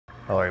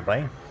Hello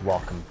everybody,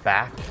 welcome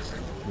back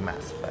to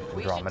Mass Effect Andromeda.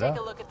 We should take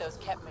a look at those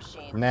Kett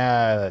machines.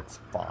 Nah, that's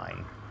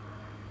fine.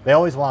 They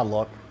always want to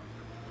look.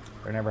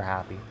 They're never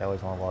happy. They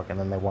always want to look and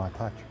then they want to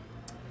touch.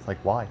 It's like,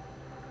 why?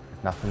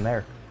 There's nothing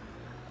there.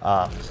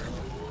 So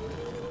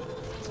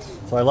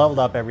I leveled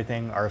up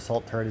everything. Our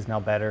assault turret is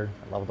now better.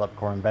 I leveled up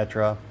Core and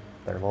Vetra.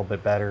 They're a little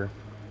bit better.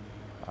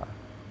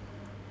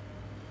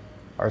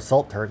 Our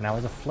assault turret now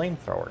has a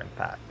flamethrower, in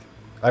fact.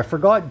 I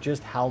forgot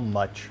just how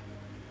much,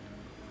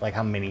 like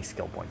how many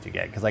skill points you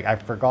get. Because like I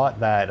forgot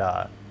that,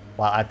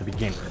 well, at the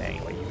beginning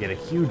anyway, you get a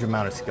huge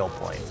amount of skill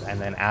points. And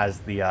then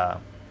as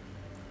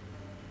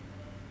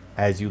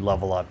you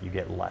level up, you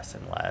get less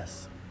and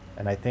less.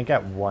 And I think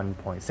at one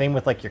point, same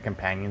with like your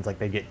companions, like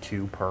they get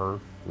 2 per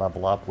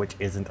level up, which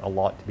isn't a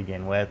lot to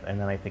begin with. And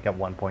then I think at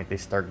one point they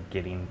start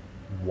getting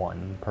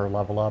 1 per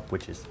level up,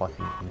 which is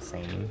fucking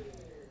insane.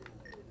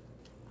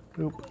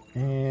 Boop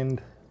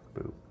and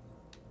boop.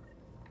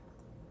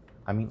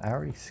 I mean, I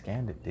already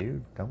scanned it,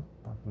 dude. Don't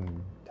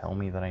fucking tell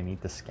me that I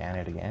need to scan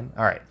it again.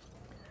 Alright.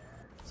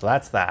 So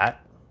that's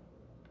that.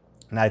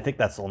 And I think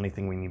that's the only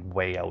thing we need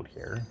way out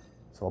here.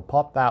 So I'll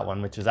pop that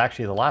one, which is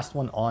actually the last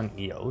one on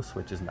EOS,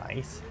 which is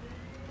nice.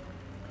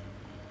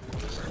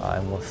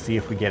 And we'll see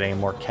if we get any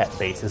more Kett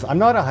bases. I'm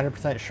not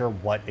 100% sure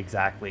what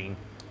exactly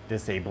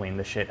disabling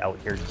the shit out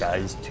here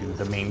does to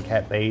the main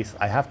Kett base.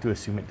 I have to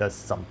assume it does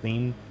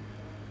something.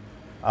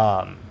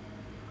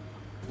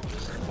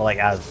 But like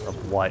as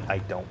of what, I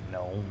don't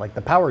know. Like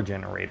the power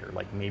generator,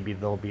 like maybe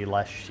there'll be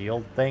less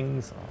shield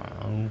things. I don't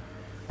know.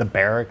 The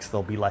barracks,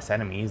 there'll be less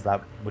enemies.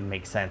 That would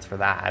make sense for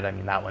that. I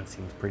mean, that one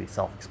seems pretty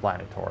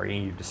self-explanatory.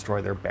 You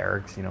destroy their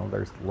barracks, you know,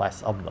 there's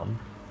less of them.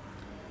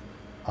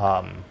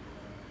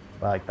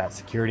 Like that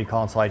security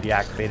console I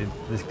deactivated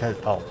just because,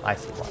 oh, I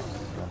see why.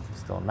 I'm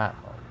still in that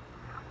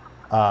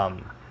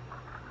mode.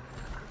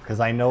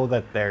 Because I know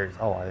that there's,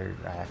 oh, I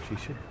actually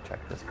should check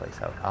this place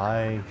out.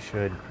 I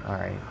should, all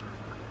right.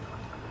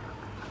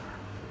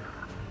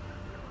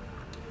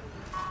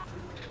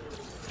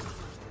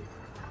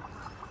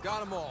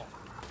 Got them all.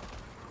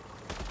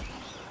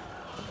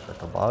 Is that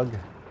the bug?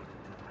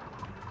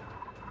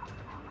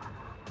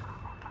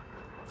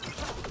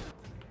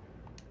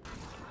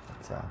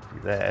 Let's do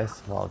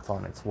this while it's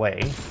on its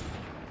way.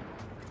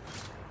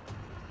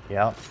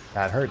 Yep,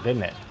 that hurt,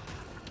 didn't it?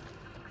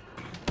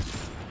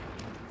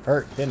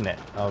 Hurt, didn't it?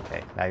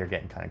 Okay, now you're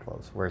getting kind of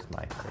close. Where's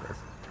my... There it is.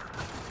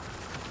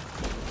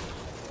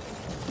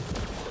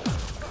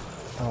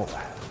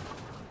 Oh.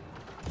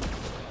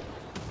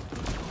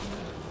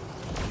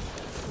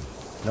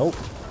 Nope.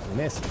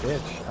 Missed,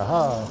 bitch.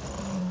 Aha.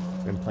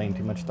 Been playing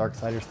too much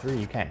Darksiders 3.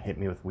 You can't hit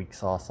me with weak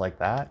sauce like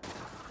that.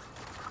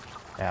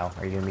 Now,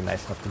 are you going to be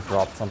nice enough to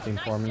drop something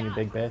for me, you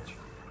big bitch?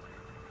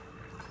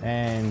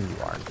 And you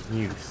aren't.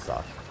 You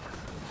suck.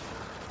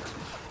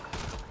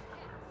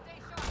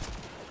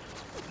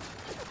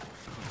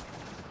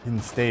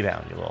 And stay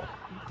down, you little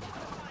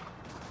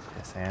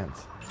piss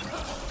hands.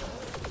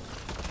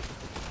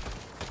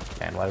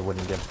 Man, why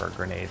wouldn't give for a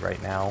grenade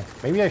right now?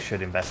 Maybe I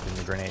should invest in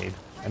the grenade.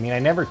 I mean, I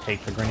never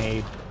take the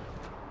grenade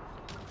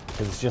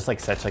because it's just like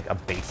such like a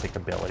basic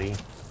ability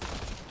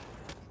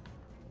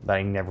that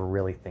I never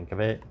really think of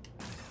it.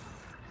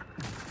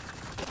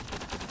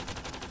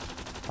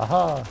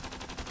 Aha!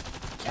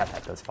 Yeah,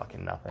 that does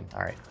fucking nothing.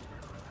 All right.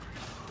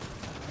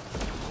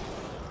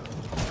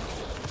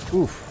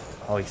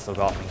 Oof! Oh, he still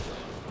got me.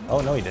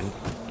 Oh, no, he didn't.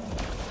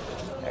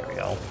 There we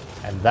go.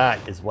 And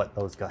that is what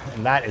those guys...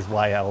 And that is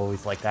why I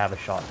always like to have a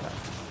shotgun.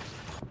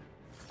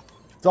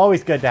 It's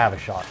always good to have a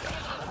shotgun.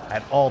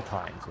 At all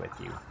times with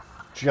you.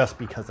 Just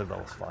because of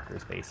those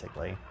fuckers,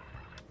 basically.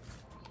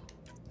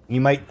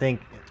 You might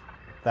think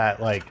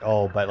that, like,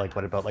 oh, but, like,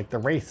 what about, like, the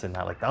race and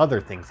that? Like, the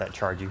other things that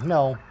charge you.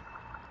 No.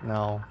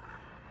 No.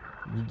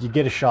 You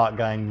get a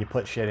shotgun, you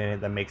put shit in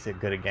it that makes it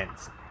good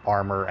against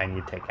armor, and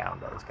you take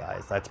out those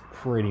guys. That's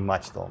pretty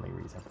much the only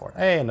reason for it.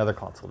 Hey, another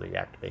console to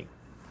deactivate.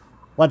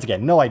 Once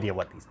again, no idea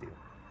what these do.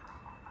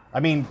 I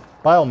mean,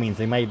 by all means,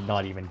 they might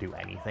not even do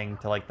anything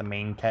to like the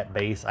main Kett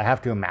base. I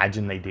have to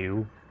imagine they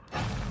do.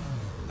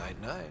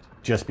 Night, night.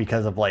 Just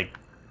because of like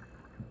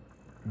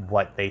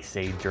what they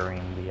say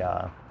during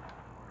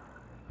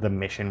the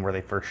mission where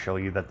they first show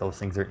you that those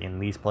things are in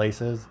these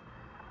places.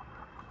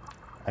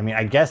 I mean,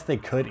 I guess they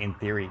could, in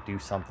theory, do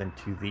something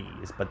to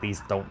these, but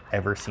these don't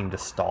ever seem to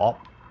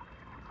stop.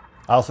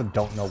 I also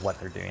don't know what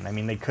they're doing. I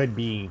mean, they could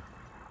be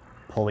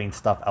pulling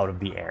stuff out of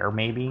the air,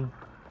 maybe,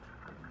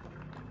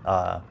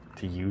 to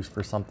use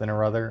for something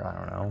or other. I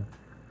don't know.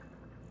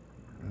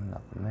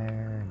 Nothing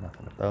there.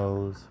 Nothing with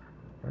those.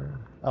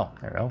 Oh,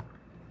 there we go.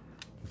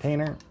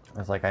 Container. I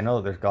was like, I know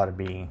there's got to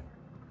be...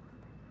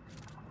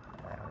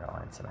 There we go,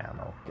 and some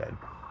ammo. Good.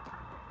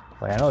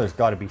 Like, I know there's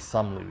got to be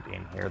some loot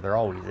in here. There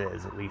always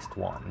is, at least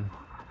one,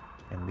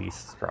 in these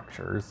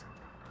structures.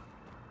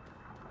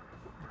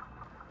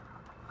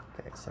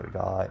 Okay, so we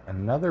got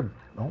another...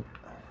 Oh.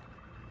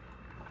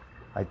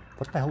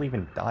 What the hell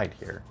even died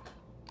here?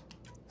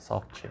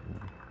 Soft chitin.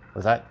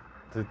 Was that...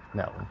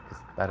 No,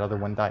 because that other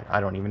one died. I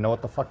don't even know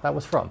what the fuck that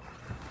was from.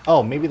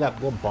 Oh, maybe that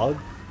little bug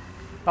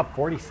Got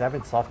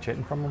 47 soft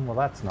chitin from them? Well,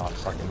 that's not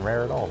fucking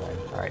rare at all then.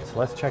 Alright, so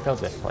let's check out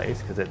this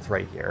place, because it's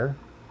right here.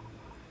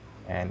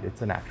 And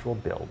it's an actual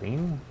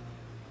building.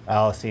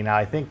 Oh, see, now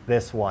I think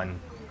this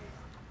one...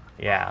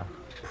 Yeah,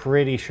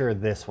 pretty sure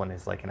this one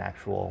is like an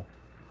actual...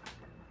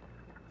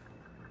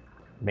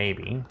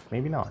 Maybe.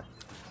 Maybe not.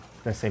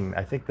 I was gonna say,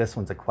 I think this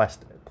one's a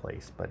quest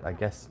place, but I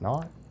guess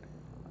not.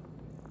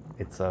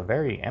 It's a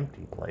very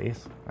empty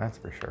place, that's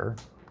for sure.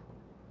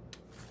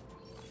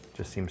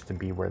 Just seems to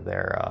be where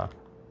their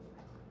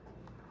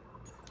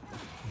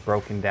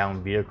broken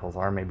down vehicles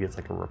are. Maybe it's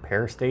like a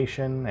repair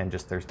station and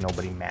just there's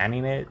nobody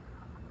manning it.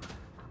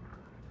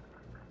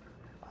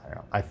 I don't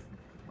know.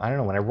 I don't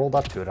know. When I rolled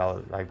up to it,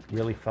 I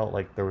really felt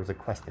like there was a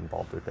quest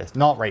involved with this.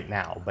 Not right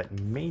now, but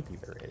maybe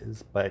there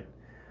is. But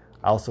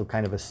I also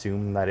kind of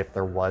assumed that if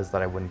there was,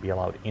 that I wouldn't be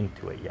allowed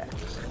into it yet.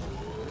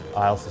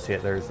 I also see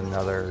that there's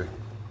another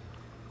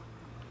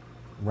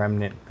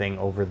remnant thing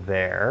over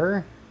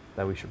there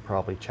that we should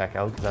probably check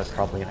out, because that's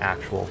probably an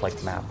actual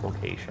like map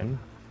location,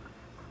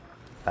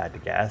 if I had to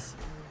guess.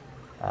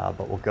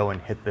 But we'll go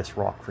and hit this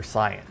rock for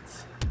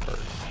science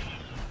first.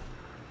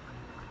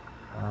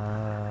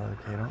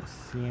 Okay, I don't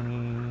see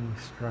any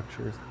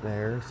structures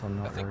there, so I'm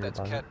not worried about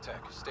it. I think that's Kett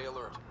tech. Stay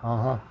alert.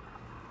 Uh-huh.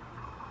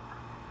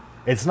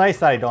 It's nice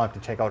that I don't have to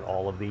check out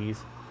all of these.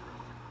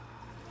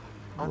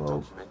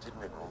 Whoa.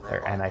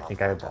 There, and I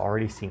think I've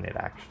already seen it,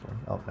 actually.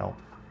 Oh, no.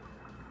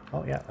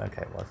 Oh, yeah,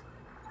 okay, it was.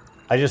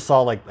 I just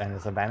saw, like, and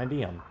it's a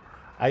vanadium.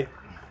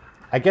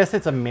 I guess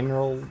it's a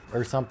mineral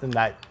or something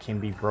that can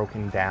be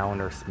broken down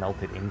or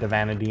smelted into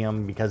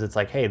vanadium, because it's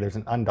like, hey, there's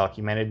an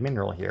undocumented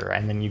mineral here,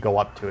 and then you go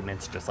up to it and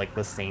it's just like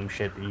the same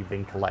shit that you've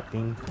been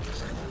collecting.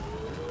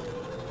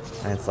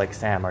 And it's like,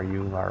 Sam, are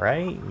you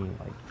alright? You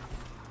like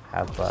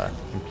have a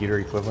computer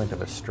equivalent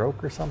of a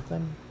stroke or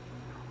something?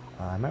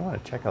 I might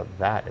want to check out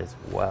that as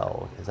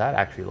well, because that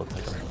actually looks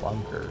like a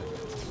bunker.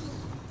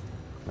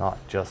 Not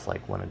just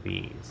like one of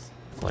these.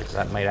 So like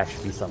that might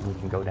actually be something we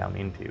can go down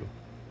into.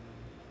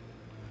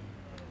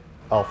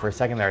 Oh, for a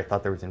second there I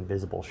thought there was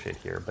invisible shit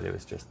here, but it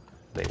was just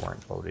they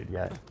weren't loaded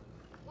yet.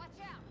 Watch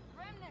out,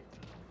 remnant.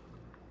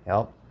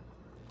 Yep.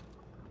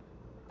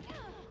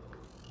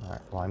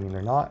 Alright, well I mean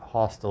they're not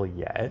hostile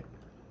yet.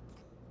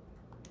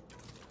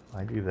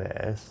 I do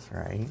this,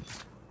 right?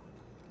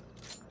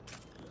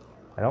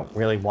 I don't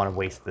really want to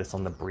waste this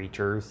on the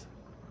breachers.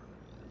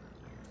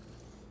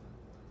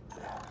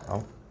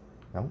 Oh,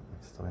 no,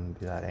 still gonna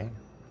do that, eh?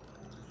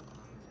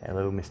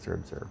 Hello, Mr.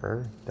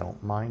 Observer.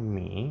 Don't mind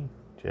me.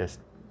 Just,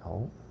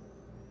 oh.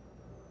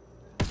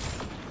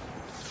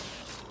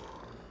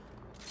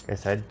 Like I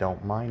said,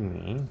 don't mind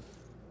me.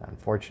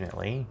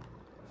 Unfortunately,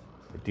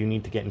 I do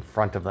need to get in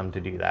front of them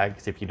to do that,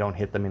 because if you don't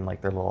hit them in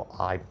like their little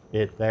eye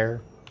bit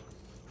there,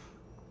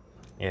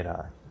 it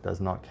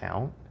does not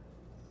count.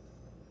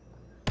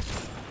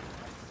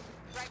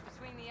 Right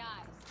between the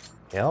eyes.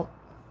 Yep.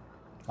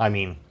 I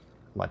mean,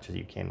 much as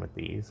you can with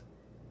these.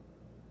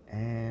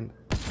 And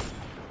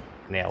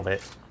nailed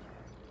it.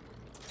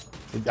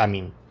 I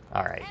mean,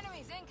 alright.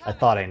 I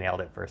thought I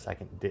nailed it for a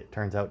second.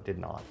 Turns out did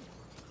not.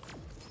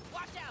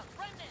 Watch out,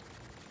 remnant.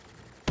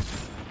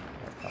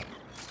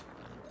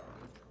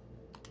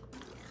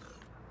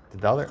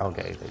 Did the other?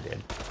 Okay, they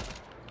did.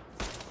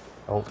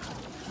 Oh.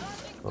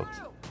 Oops.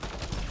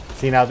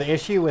 See, now the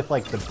issue with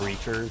like the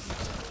breachers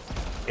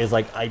is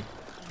like I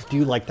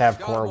do like to have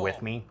Cora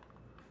with me,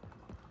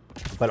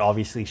 but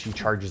obviously she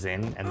charges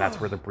in, and that's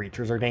where the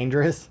breachers are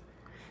dangerous.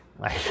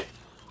 Like,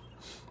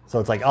 so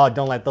it's like, oh,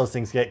 don't let those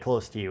things get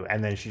close to you,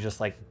 and then she just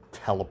like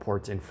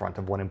teleports in front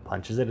of one and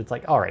punches it. It's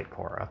like, all right,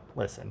 Cora,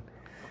 listen,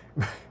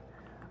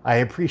 I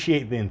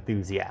appreciate the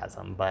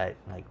enthusiasm, but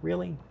like,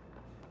 really,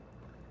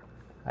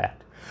 I had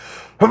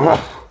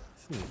to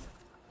sneeze.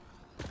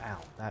 Ow,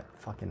 that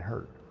fucking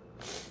hurt.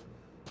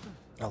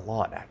 A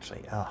lot,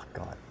 actually. Oh,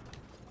 God.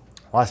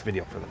 Last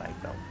video for the night,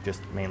 though.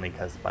 Just mainly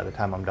because by the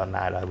time I'm done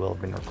that, I will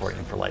have been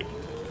recording for like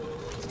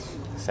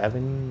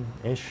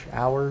 7-ish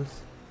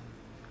hours.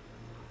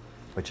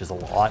 Which is a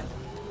lot.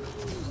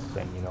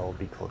 Then, you know, it'll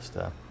be close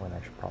to when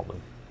I should probably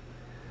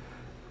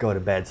go to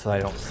bed so I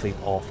don't sleep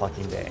all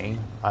fucking day.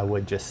 I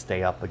would just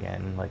stay up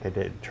again like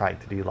I tried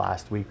to do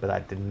last week, but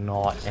that did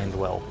not end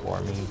well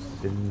for me.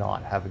 Did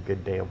not have a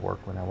good day of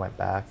work when I went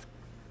back.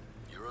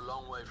 You're a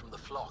long way from the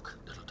flock,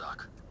 little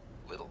duck.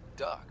 Little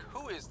duck.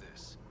 Who is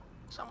this?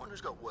 Someone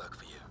who's got work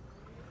for you.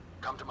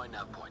 Come to my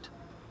nav point,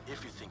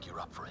 if you think you're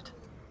up for it.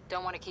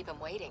 Don't want to keep him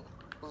waiting,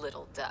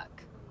 little duck.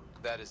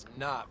 That is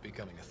not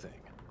becoming a thing.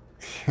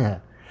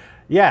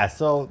 Yeah,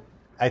 so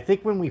I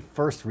think when we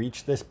first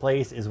reach this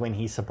place is when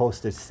he's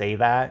supposed to say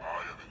that.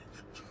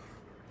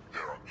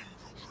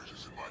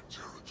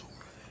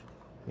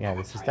 Yeah,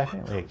 this is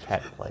definitely a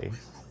Kett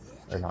place.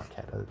 Or not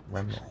Kett, a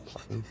remnant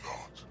place.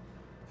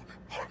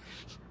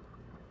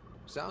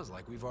 Sounds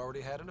like we've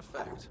already had an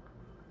effect.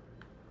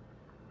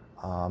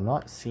 I'm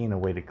not seeing a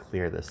way to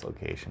clear this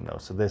location, though.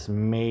 So this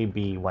may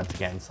be, once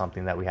again,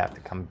 something that we have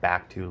to come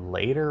back to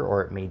later,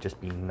 or it may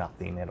just be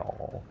nothing at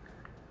all.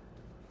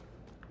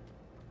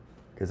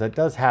 Because that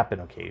does happen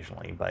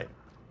occasionally, but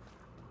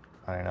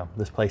I don't know.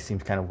 This place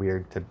seems kind of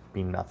weird to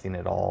be nothing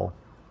at all.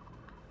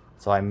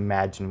 So I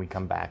imagine we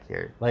come back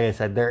here. Like I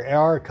said, there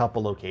are a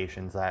couple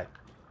locations that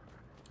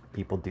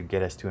people do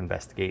get us to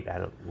investigate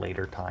at a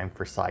later time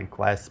for side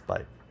quests,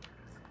 but...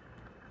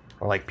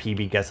 Or like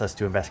PB gets us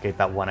to investigate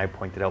that one I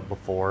pointed out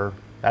before.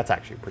 That's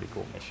actually a pretty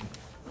cool mission.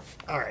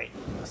 Alright,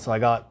 so I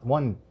got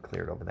one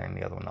cleared over there and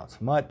the other one not so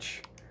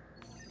much.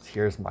 So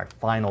here's my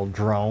final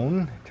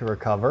drone to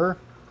recover,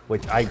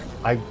 which I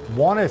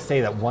want to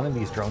say that one of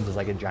these drones is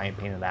like a giant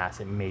pain in the ass.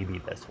 It may be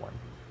this one.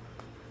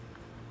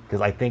 Because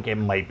I think it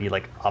might be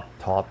like up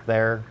top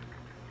there.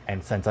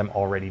 And since I'm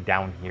already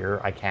down here,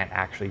 I can't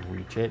actually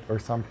reach it or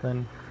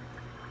something.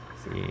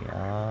 Let's see,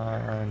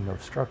 no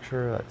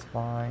structure, that's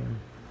fine.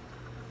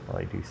 Well,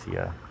 I do see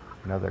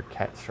another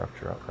Kett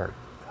structure up there.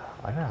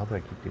 I don't know, how do I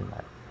keep doing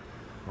that?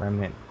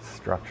 Remnant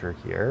structure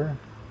here.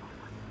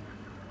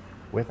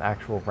 With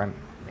actual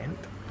remnant.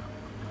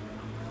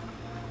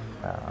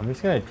 I'm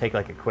just going to take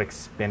like a quick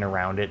spin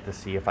around it to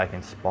see if I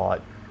can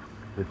spot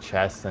the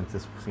chest, since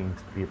this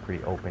seems to be a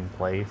pretty open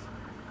place.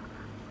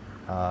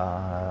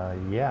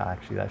 Yeah,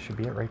 actually that should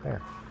be it right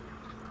there.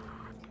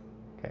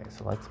 Okay,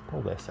 so let's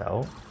pull this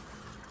out.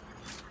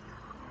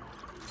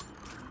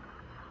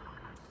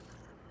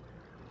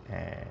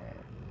 And...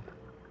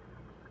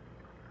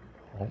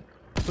 oh,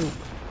 boop.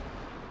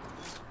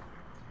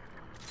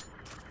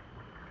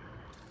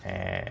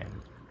 And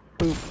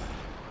boop.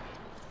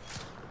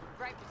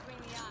 Right between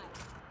the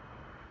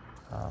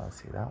eyes.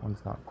 Let's see, that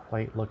one's not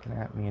quite looking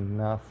at me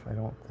enough, I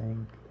don't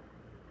think.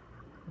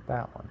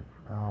 That one.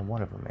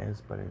 One of them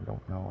is, but I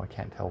don't know. I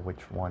can't tell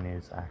which one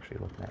is actually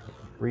looking at me.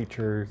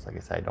 Breachers. Like I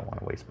said, I don't want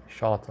to waste my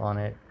shots on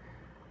it.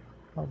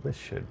 Well, this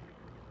should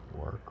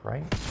work,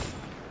 right?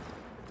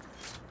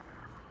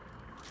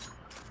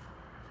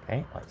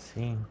 Okay, let's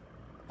see.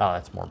 Oh,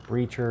 that's more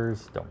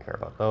breachers. Don't care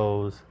about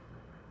those.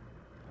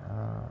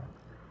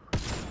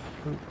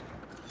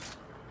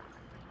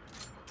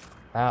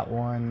 That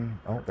one.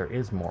 Oh, there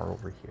is more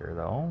over here,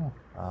 though.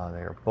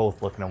 They're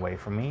both looking away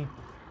from me.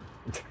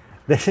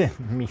 This is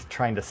me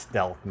trying to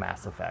stealth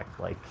Mass Effect.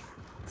 Like,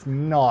 it's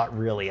not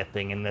really a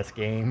thing in this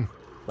game.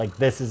 Like,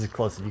 this is as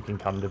close as you can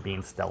come to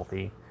being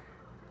stealthy.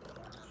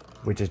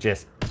 Which is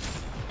just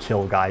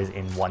kill guys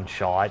in one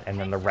shot and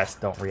then the rest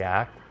don't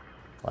react.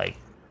 Like,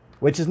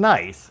 which is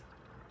nice.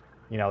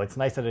 You know, it's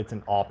nice that it's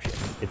an option.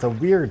 It's a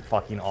weird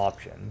fucking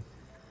option.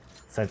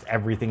 Since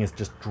everything is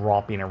just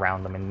dropping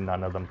around them and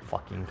none of them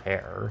fucking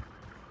care.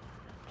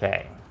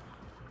 Okay.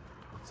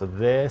 So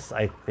this,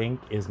 I think,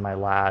 is my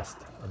last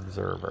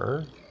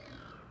observer.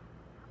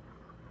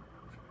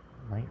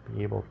 Might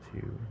be able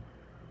to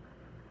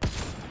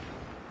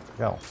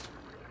go.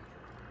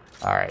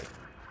 Alright.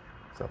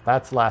 So if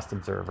that's last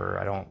observer,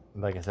 I don't,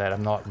 like I said,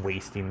 I'm not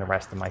wasting the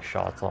rest of my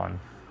shots on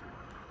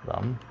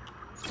them.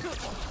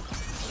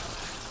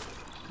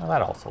 Well,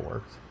 that also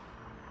works.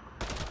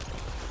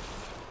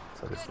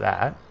 So there's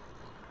that.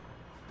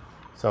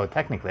 So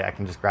technically I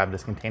can just grab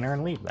this container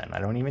and leave then. I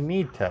don't even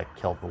need to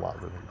kill the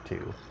other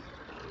two.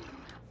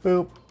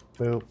 Boop,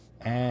 boop,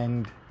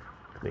 and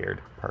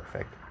cleared.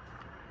 Perfect.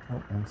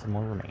 Oh, and some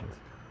more remains.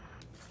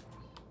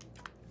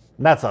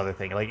 And that's the other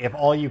thing. Like, if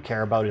all you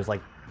care about is,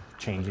 like,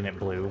 changing it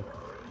blue.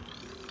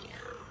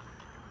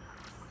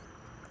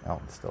 Oh,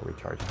 it's still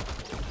recharging.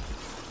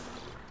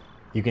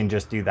 You can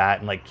just do that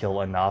and, like, kill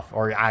enough.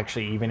 Or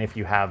actually, even if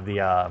you have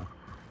the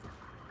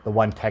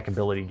one tech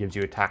ability gives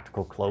you a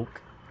tactical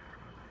cloak.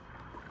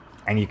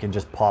 And you can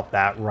just pop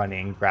that, run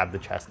in, grab the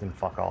chest, and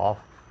fuck off.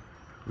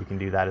 You can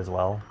do that as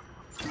well.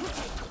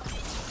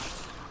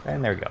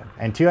 And there we go.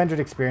 And 200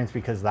 experience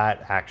because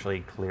that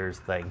actually clears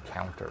the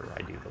encounter,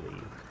 I do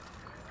believe.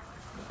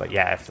 But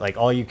yeah, if like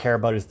all you care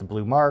about is the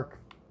blue mark,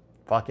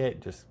 fuck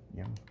it, just,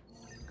 you know,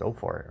 go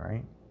for it,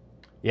 right?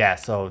 Yeah,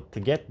 so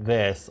to get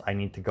this, I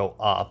need to go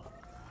up.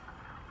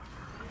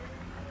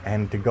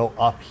 And to go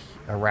up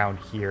around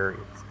here,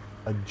 it's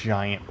a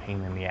giant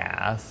pain in the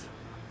ass.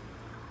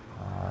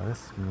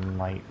 This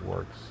might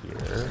work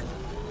here.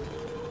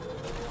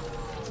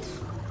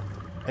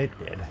 It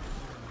did.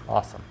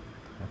 Awesome.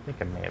 I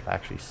think I may have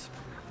actually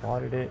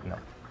spotted it. No.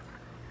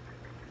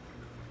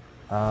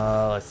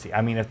 Let's see.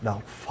 I mean, if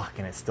no,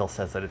 fucking, it still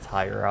says that it's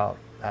higher up.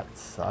 That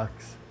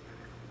sucks.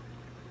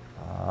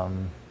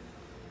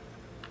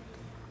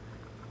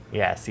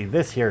 Yeah, see,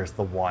 this here is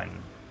the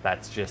one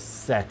that's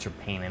just such a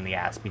pain in the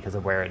ass because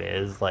of where it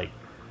is. Like,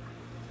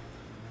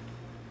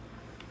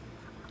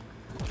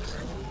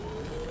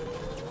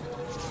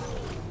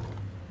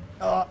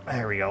 oh,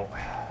 there we go.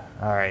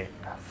 All right.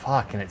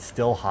 Fuck, and it's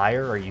still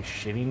higher? Are you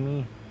shitting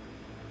me?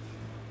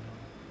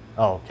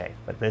 Oh, okay.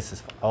 But this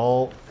is...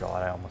 oh,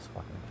 God, I almost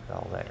fucking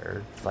fell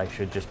there. So I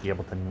should just be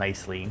able to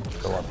nicely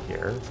go up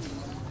here.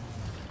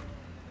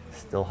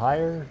 Still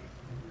higher?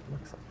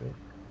 Looks like it.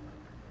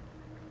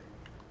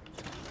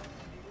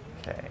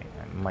 Okay,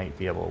 I might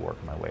be able to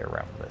work my way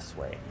around this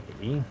way,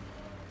 maybe.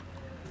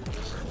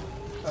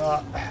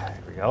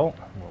 There we go.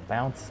 A little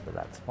bounce, but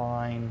that's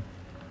fine.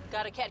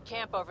 Got a Kett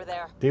camp over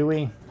there. Do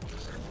we?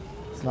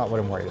 It's not what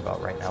I'm worried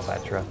about right now,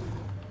 Batra.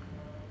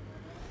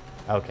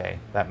 Okay,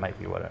 that might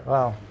be what it...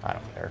 Well, I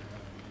don't care.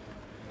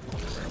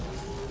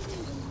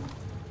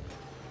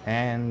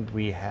 And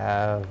we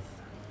have...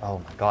 Oh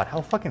my god,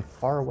 how fucking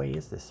far away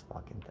is this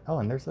fucking... Oh,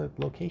 and there's a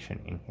location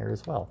in here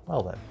as well.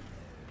 Well then.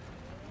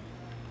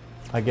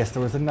 I guess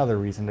there was another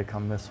reason to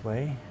come this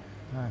way.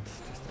 That's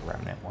just a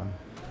remnant one.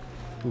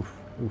 Oof,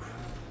 oof.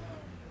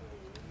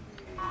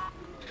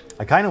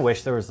 I kind of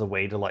wish there was a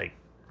way to, like,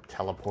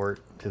 teleport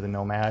to the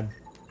Nomad.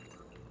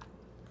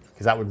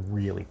 Because that would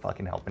really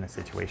fucking help in a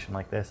situation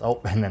like this. Oh,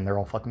 and then they're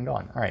all fucking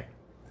gone. Alright.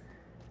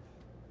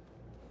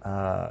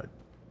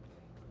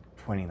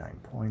 29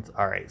 points.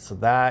 Alright, so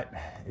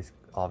that is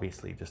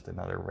obviously just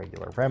another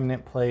regular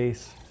remnant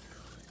place.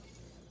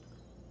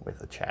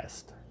 With a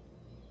chest.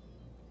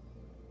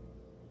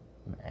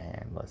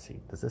 And let's see.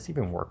 Does this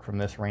even work from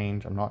this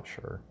range? I'm not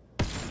sure.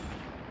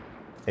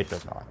 It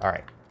does not.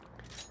 Alright.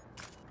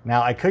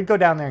 Now, I could go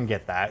down there and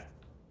get that.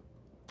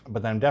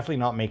 But then I'm definitely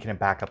not making it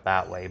back up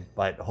that way.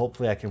 But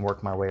hopefully I can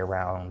work my way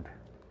around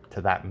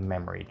to that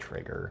memory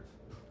trigger.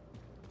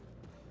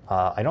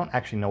 I don't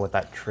actually know what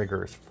that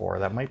trigger is for.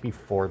 That might be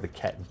for the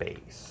Kett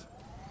base.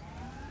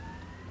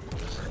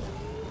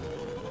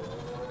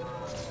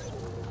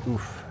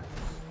 Oof.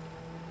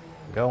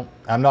 Go.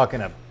 I'm not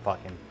going to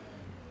fucking,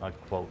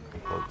 quote,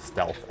 unquote,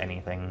 stealth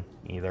anything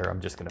either.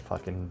 I'm just going to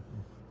fucking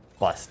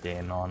bust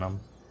in on them.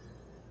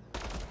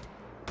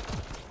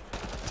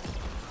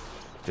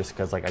 Just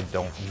because, like, I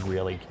don't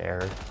really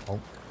care. Oh.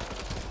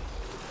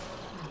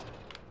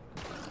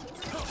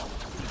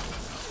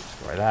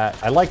 Destroy that.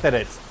 I like that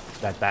it's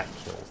that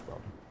kills them.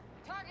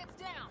 Target's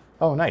down.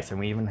 Oh, nice. And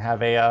we even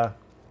have a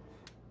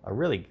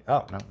really...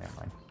 Oh, no, never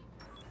mind.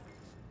 I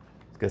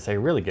was going to say a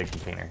really good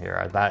container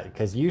here.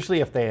 Because usually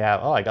if they have...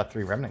 Oh, I got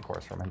 3 remnant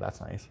cores from it.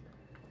 That's nice.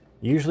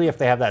 Usually if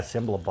they have that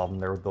symbol above them,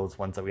 they're those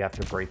ones that we have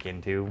to break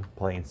into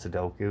playing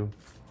Sudoku.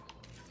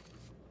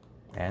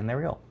 And there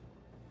we go.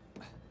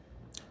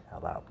 Now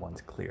that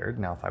one's cleared.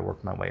 Now if I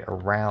work my way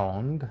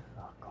around...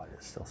 Oh god,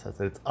 it still says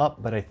that it's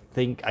up, but I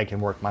think I can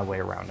work my way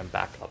around and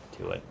back up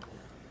to it.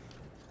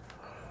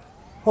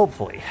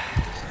 Hopefully.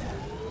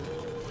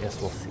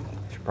 Guess we'll see.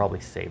 I should probably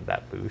save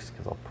that boost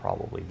because I'll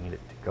probably need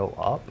it to go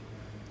up.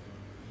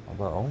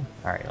 Although...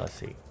 Alright, let's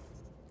see.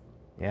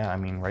 Yeah, I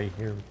mean right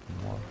here we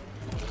can more.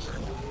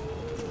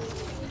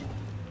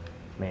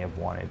 May have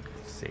wanted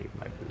to save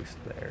my boost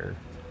there.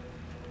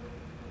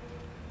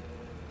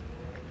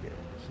 Get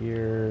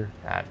here.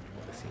 That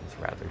seems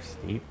rather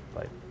steep,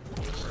 but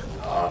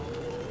up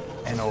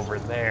and over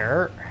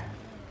there.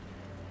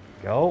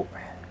 Go.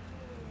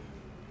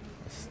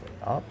 Stay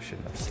up.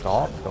 Shouldn't have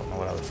stopped. Don't know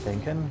what I was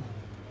thinking.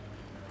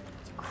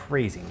 It's a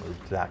crazy move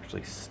to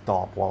actually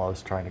stop while I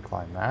was trying to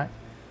climb that.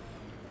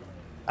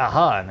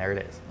 Aha, and there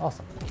it is.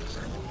 Awesome.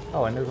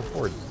 Oh, and there's a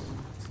Ford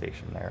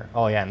station there.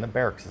 Oh yeah, and the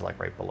barracks is like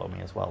right below me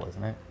as well,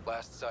 isn't it?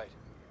 Last sight.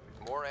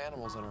 More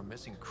animals on our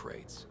missing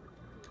crates.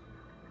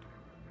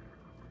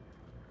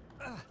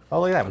 Oh,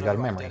 look at that. We got a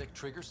memory.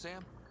 Trigger,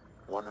 Sam?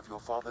 One of your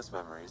father's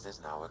memories is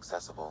now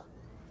accessible.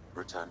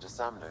 Return to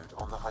Sam Node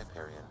on the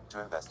Hyperion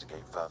to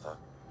investigate further.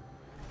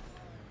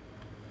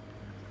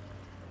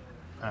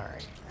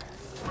 Alright.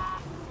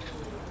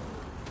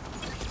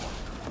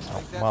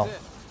 Oh, well,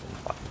 didn't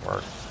fucking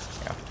work.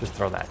 Yeah, just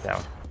throw that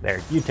down.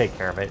 There, you take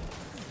care of it.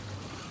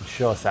 And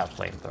show us that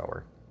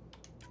flamethrower.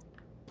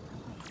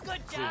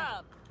 Good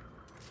job.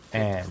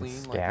 And Clean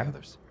scan. like the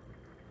others.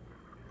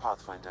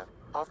 Pathfinder,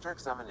 after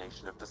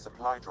examination of the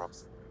supply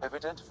drops, I've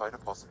identified a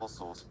possible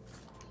source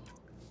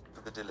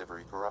for the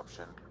delivery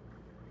corruption.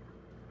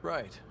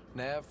 Right.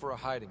 Nav for a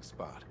hiding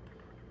spot.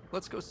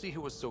 Let's go see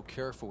who was so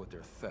careful with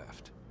their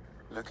theft.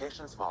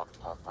 Locations marked,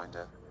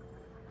 Pathfinder.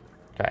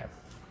 Okay.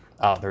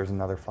 Oh, there's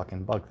another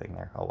fucking bug thing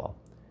there. Oh well.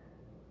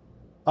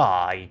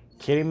 Ah, are you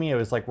kidding me? It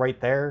was like right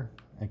there.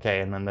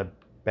 Okay, and then the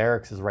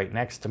barracks is right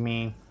next to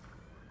me.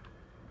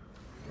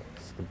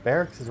 So the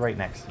barracks is right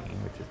next to me,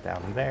 which is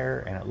down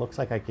there, and it looks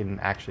like I can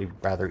actually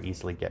rather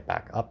easily get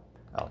back up.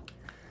 Oh,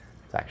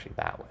 it's actually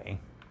that way.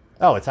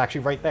 Oh, it's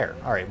actually right there.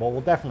 All right, well, we'll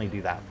definitely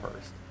do that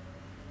first.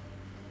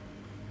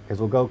 Because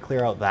we'll go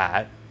clear out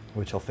that,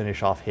 which will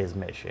finish off his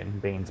mission,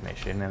 Bane's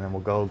mission, and then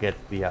we'll go get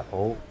the,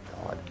 oh,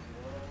 God,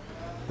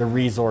 the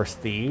resource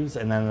thieves,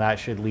 and then that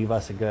should leave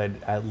us a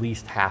good at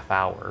least half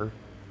hour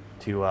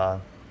to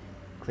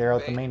clear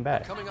out the main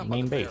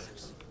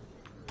base.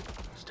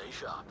 Stay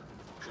sharp.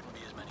 Shouldn't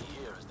be as many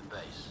here as the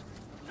base.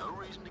 No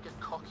reason to get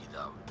cocky,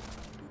 though.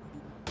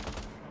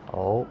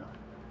 Oh,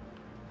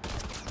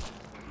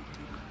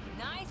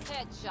 Nice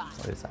headshot.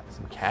 what is that?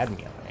 Some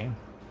cadmium, eh?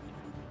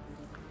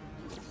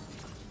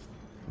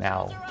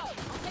 Now, They're out.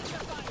 I'll take your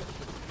fire.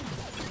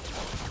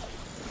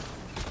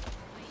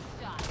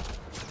 Nice shot.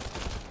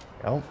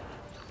 go.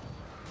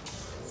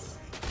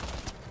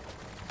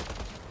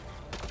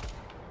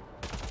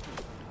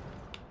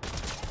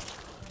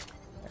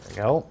 There we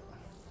go.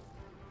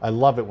 I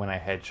love it when I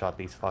headshot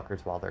these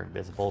fuckers while they're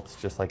invisible. It's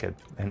just like an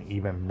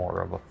even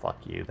more of a fuck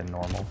you than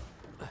normal.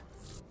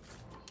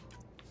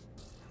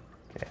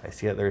 Okay, I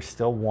see that there's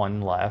still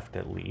one left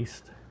at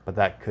least, but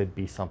that could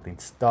be something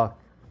stuck.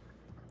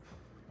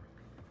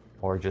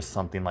 Or just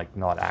something like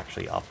not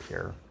actually up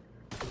here.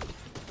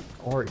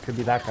 Or it could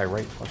be that guy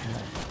right fucking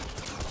there.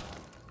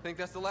 Think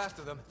that's the last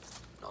of them.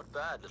 Not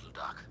bad, little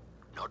duck.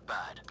 Not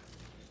bad.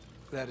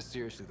 That is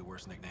seriously the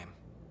worst nickname.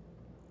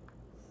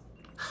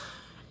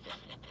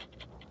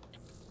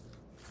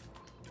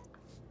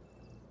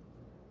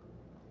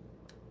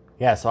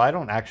 Yeah, so I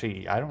don't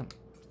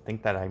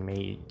think that I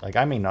may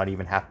not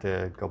even have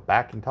to go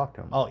back and talk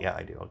to him. Oh, yeah,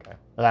 I do. Okay.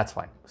 Well, that's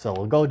fine. So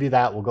we'll go do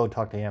that. We'll go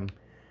talk to him.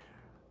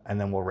 And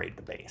then we'll raid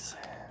the base.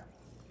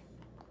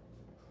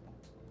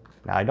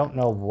 Now, I don't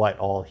know what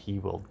all he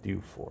will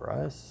do for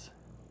us.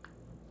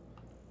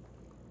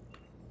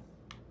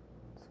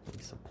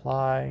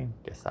 Supply.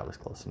 Guess that was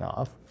close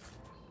enough.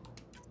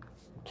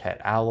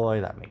 Kett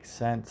alloy. That makes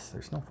sense.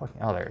 There's no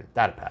fucking... Oh, there.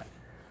 Data pad.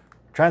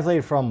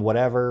 Translated from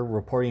whatever,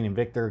 reporting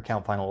Invictor,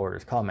 count final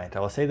orders. Comment. I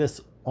will say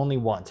this only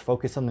once.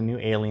 Focus on the new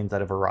aliens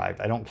that have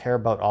arrived. I don't care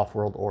about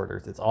off-world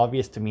orders. It's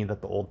obvious to me that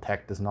the old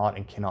tech does not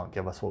and cannot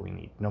give us what we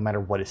need, no matter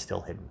what is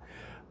still hidden.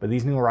 But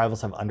these new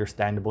arrivals have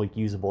understandable,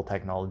 usable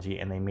technology,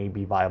 and they may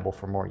be viable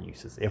for more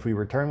uses. If we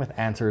return with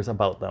answers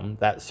about them,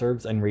 that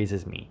serves and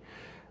raises me.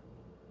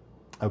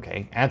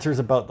 Okay, answers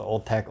about the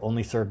old tech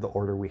only serve the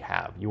order we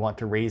have. You want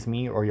to raise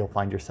me, or you'll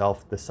find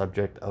yourself the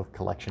subject of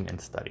collection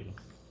and study.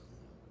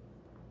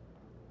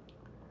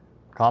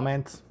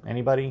 Comments?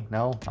 Anybody?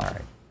 No?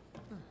 Alright.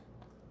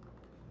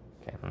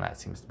 Okay, then that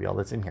seems to be all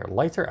that's in here.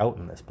 Lights are out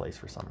in this place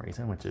for some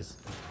reason, which is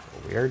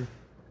weird.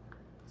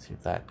 Let's see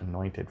if that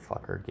anointed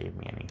fucker gave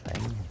me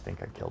anything. I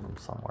think I killed him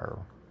somewhere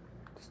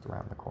just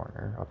around the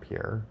corner, up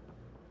here.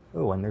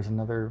 Oh, and there's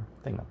another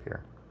thing up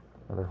here.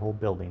 Another whole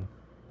building.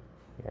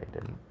 Yeah, I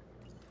didn't.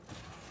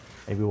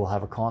 Maybe we'll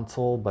have a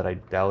console, but I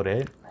doubt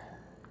it.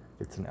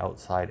 It's an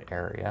outside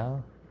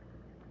area.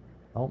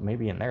 Oh,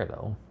 maybe in there,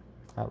 though.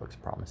 That looks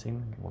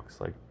promising. Looks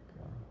like,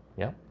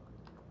 yep.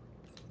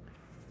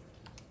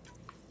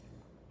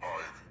 I'm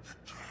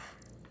Invictor.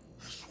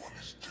 This one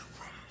is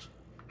different.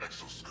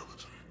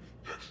 Exoskeleton,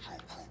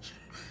 dextroprotein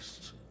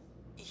based.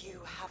 You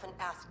haven't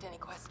asked any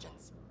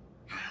questions.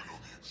 Do you know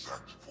the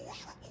exact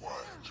force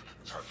required to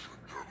detach your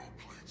dermal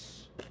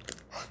plates?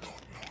 I don't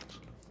know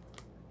it.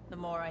 The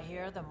more I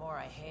hear, the more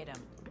I hate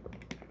him.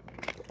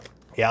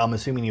 Yeah, I'm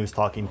assuming he was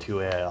talking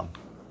to a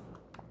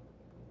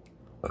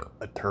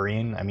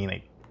Turian. I mean,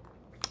 I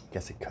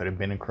guess it could have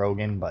been a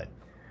Krogan, but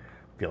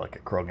I feel like a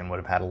Krogan would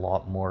have had a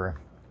lot more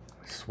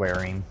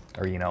swearing,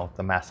 or, you know,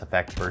 the Mass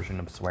Effect version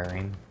of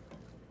swearing.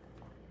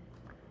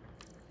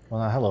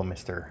 Well, hello,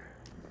 Mr.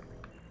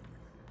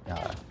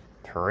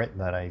 Turret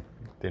that I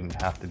didn't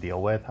have to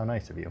deal with. How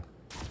nice of you.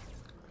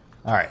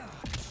 Alright.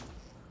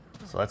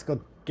 So let's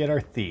go get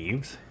our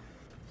thieves.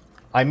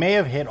 I may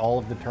have hit all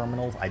of the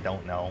terminals. I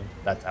don't know.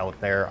 That's out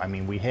there. I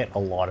mean, we hit a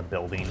lot of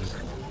buildings.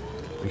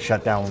 We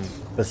shut down,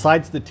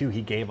 besides the 2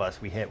 he gave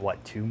us, we hit,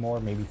 what, 2 more,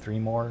 maybe 3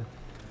 more?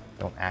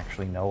 Don't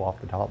actually know off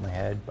the top of my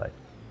head, but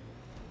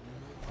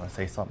I want to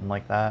say something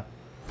like that.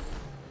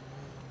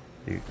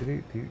 Alright,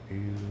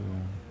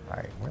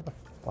 where the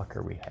fuck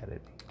are we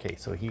headed? Okay,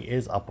 so he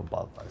is up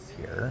above us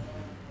here.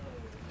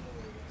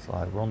 So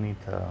I will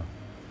need to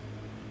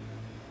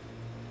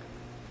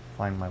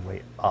find my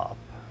way up,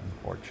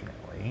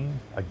 unfortunately,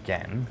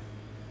 again.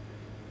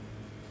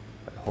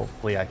 But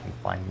hopefully I can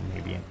find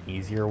maybe an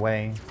easier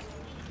way.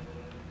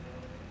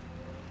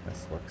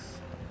 This looks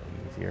a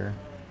little easier.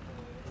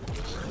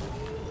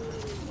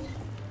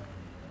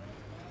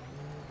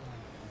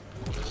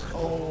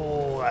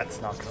 Oh, that's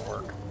not gonna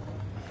work.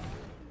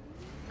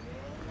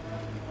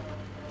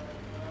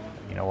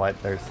 You know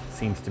what? There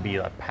seems to be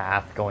a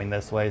path going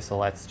this way, so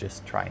let's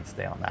just try and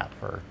stay on that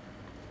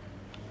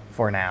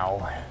for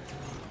now.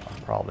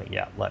 I'll probably,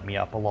 yeah, let me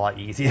up a lot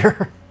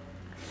easier.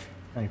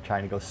 I'm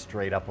trying to go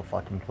straight up a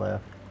fucking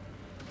cliff.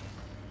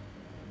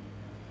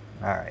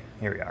 Alright,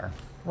 here we are.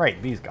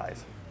 Right, these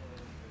guys.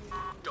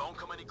 Don't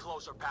come any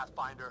closer,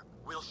 Pathfinder.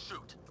 We'll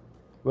shoot.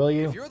 Will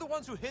you? If you're the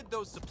ones who hid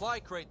those supply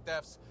crate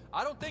thefts,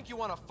 I don't think you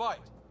want to fight.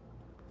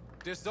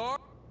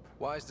 Disarm.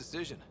 Wise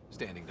decision,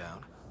 standing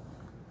down.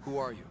 Who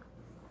are you?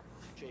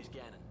 Chase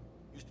Gannon.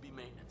 Used to be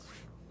maintenance.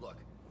 Look,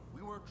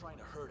 we weren't trying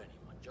to hurt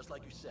anyone, just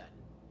like you said.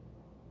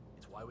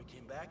 It's why we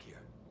came back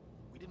here.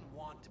 We didn't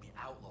want to be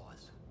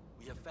outlaws.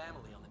 We have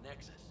family on the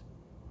Nexus.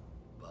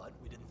 But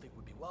we didn't think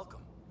we'd be welcome.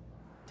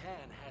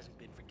 Tan hasn't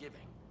been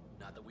forgiving.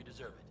 Not that we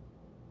deserve it.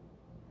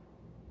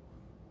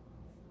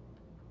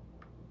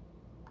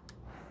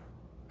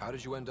 How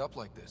did you end up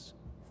like this?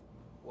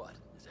 What,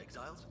 as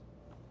exiles?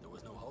 There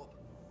was no hope.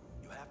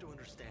 You have to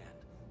understand,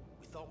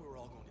 we thought we were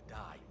all going to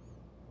die.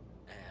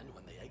 And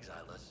when they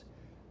exiled us,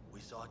 we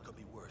saw it could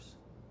be worse.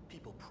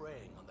 People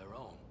preying on their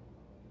own.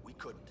 We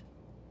couldn't.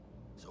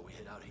 So we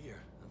hid out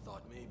here and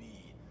thought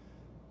maybe...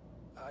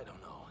 I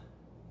don't know.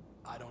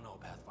 I don't know,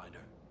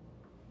 Pathfinder.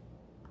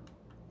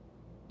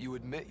 You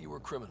admit you were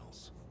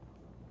criminals.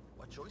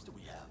 What choice do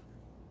we have?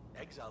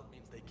 Exile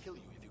means they kill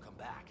you if you come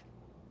back.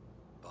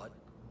 But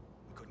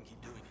we couldn't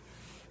keep doing it.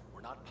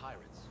 We're not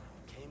pirates.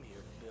 We came here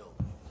to build.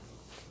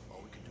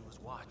 All we could do was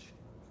watch.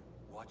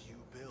 Watch you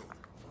build.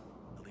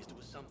 At least it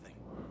was something.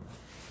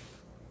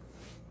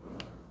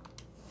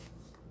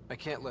 I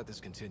can't let this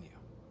continue.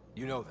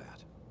 You know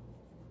that.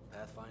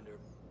 Pathfinder,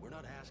 we're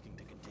not asking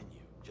to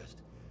continue.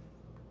 Just,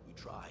 we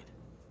tried,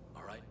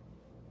 all right?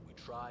 We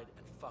tried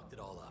and fucked it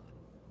all up.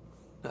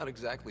 Not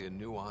exactly a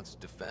nuanced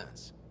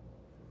defense.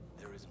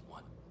 There isn't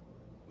one.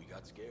 We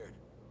got scared.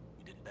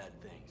 We did bad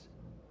things.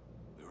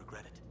 We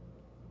regret it.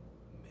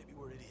 Maybe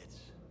we're idiots.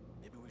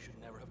 Maybe we should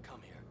never have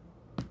come here.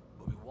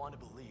 But we want to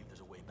believe there's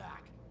a way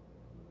back.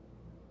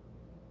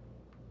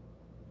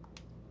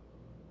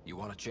 You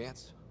want a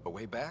chance? A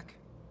way back?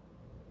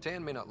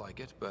 Tan may not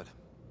like it, but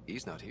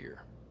he's not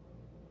here.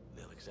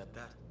 They'll accept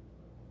that?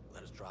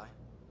 Let us try?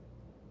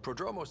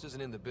 Prodromos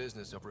isn't in the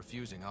business of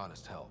refusing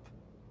honest help.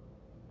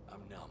 I'm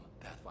numb,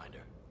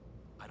 Pathfinder.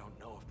 I don't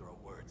know if there are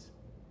words.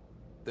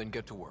 Then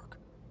get to work.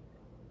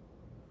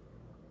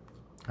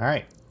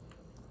 Alright.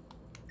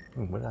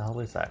 What the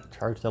hell is that?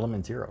 Charged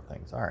element 0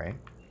 things. Alright.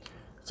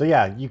 So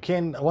yeah, you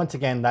can, once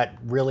again, that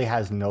really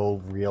has no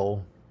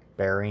real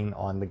bearing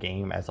on the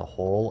game as a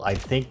whole. I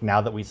think now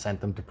that we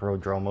sent them to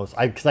Prodromos,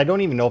 because I don't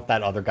even know if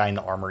that other guy in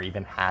the armor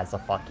even has a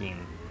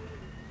fucking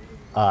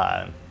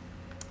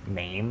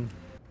name.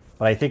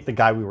 But I think the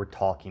guy we were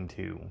talking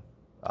to,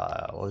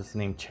 what was his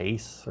name?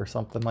 Chase or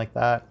something like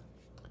that.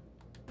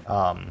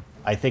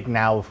 I think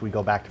now if we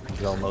go back to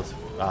Prodromos,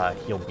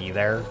 he'll be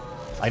there.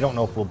 I don't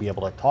know if we'll be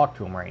able to talk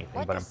to him or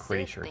anything, but I'm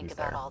pretty sure he's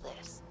there. All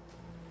this?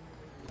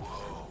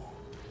 Whoa.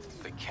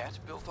 The Kett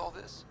built all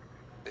this?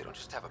 They don't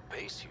just have a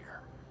base here.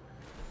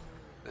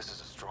 This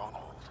is a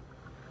stronghold.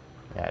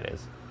 Yeah, it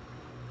is.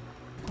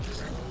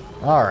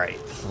 Alright,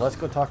 so let's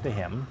go talk to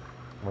him.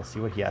 We'll see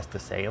what he has to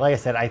say. Like I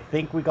said, I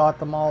think we got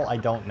them all. I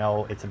don't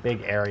know. It's a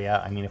big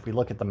area. I mean, if we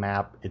look at the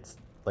map, it's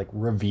like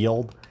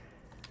revealed.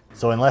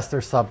 So unless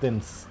there's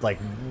something like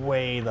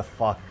way the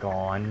fuck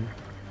gone,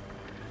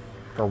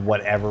 for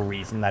whatever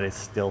reason that is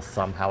still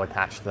somehow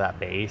attached to that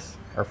base,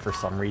 or for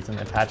some reason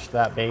attached to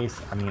that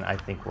base, I mean, I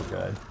think we're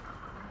good.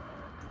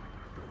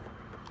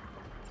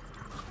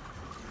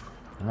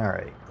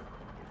 Alright.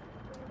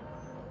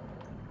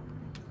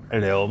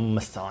 Hello,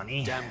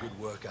 Masani. Damn good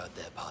work out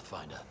there,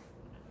 Pathfinder.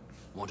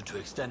 Wanted to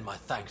extend my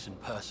thanks in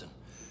person.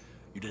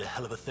 You did a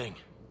hell of a thing,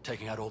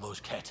 taking out all those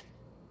Kett.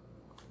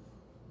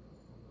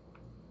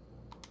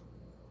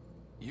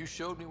 You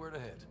showed me where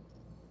to head.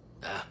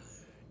 Ah,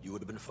 you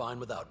would have been fine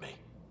without me.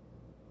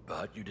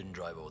 But you didn't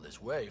drive all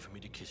this way for me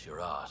to kiss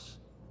your ass.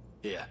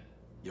 Here,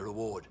 your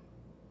reward.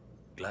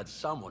 Glad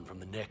someone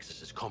from the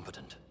Nexus is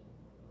competent.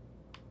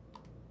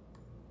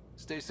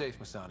 Stay safe,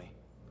 Masani.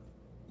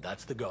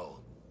 That's the goal.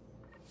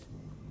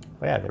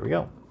 Oh yeah, there we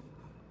go.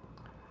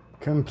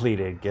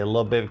 Completed. Get a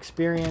little bit of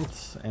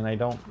experience, and I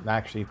don't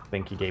actually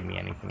think he gave me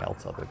anything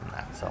else other than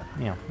that, so,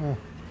 yeah.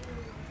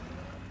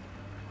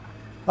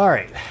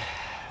 Alright.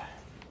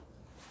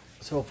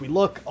 So if we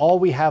look, all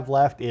we have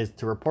left is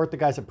to report the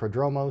guys at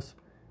Prodromos,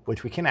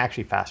 which we can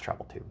actually fast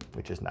travel to,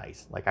 which is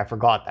nice. Like, I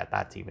forgot that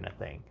that's even a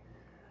thing.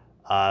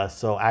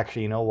 So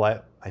actually, you know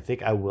what? I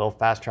think I will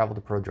fast travel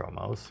to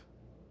Prodromos.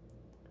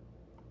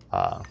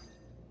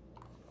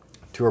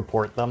 To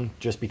report them,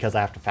 just because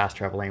I have to fast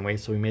travel anyway.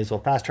 So we may as well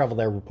fast travel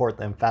there, report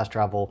them, fast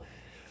travel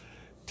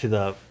to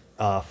the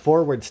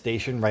forward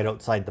station right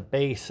outside the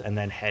base, and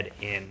then head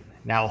in.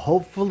 Now,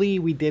 hopefully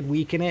we did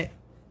weaken it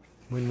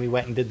when we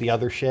went and did the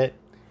other shit.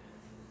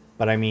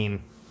 But I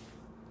mean,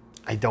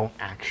 I don't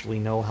actually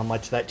know how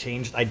much that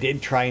changed. I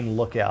did try and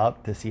look it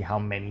up to see how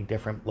many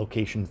different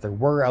locations there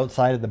were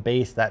outside of the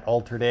base that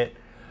altered it.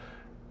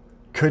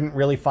 Couldn't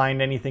really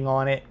find anything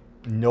on it.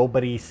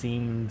 Nobody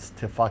seems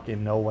to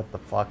fucking know what the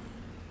fuck.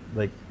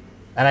 Like,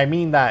 and I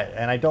mean that,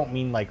 and I don't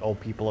mean like, oh,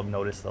 people have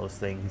noticed those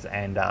things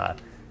and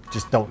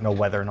just don't know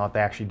whether or not they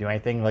actually do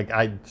anything. Like,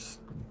 I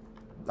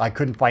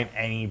couldn't find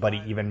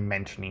anybody even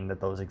mentioning that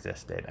those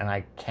existed, and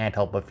I can't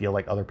help but feel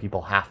like other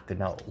people have to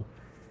know.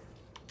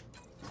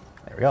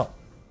 There we go.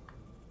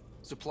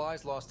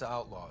 Supplies lost to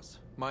outlaws.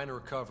 Minor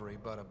recovery,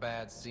 but a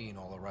bad scene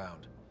all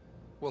around.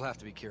 We'll have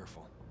to be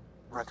careful.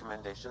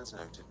 Recommendations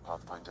noted,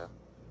 Pathfinder.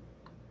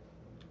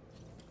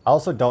 I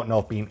also don't know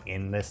if being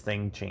in this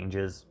thing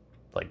changes,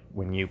 like,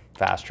 when you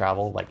fast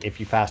travel. Like,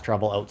 if you fast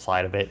travel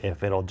outside of it,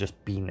 if it'll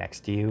just be next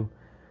to you.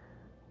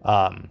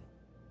 But,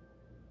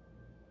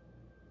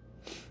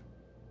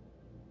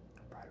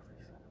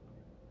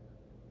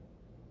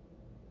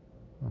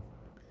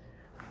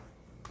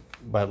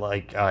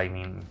 like, I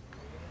mean,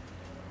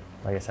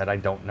 like I said, I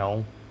don't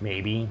know.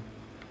 Maybe.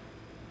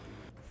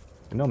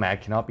 The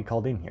Nomad cannot be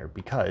called in here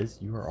because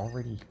you are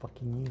already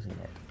fucking using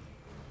it.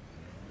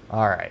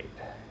 Alright.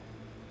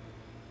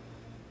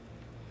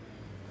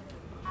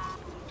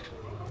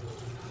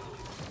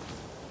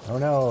 Oh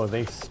no,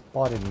 they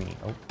spotted me.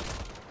 Oh.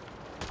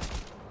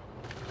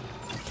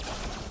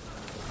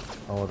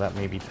 Oh, that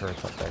may be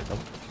turrets up there. Nope.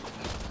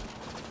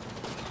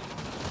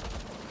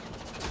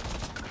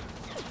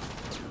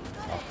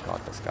 Oh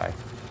god, this guy.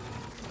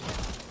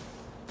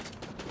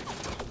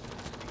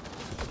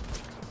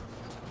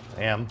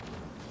 Damn.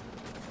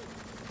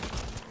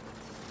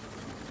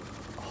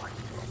 Oh,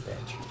 you little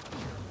bitch.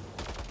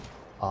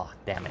 Oh,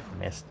 damn it,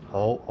 missed.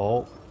 Oh,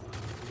 oh.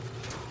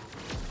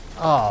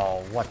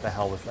 Oh, what the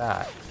hell was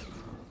that?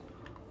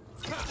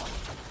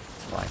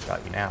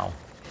 got you now.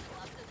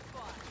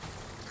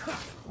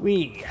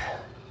 Wee!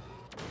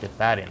 Get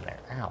that in there.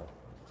 Ow.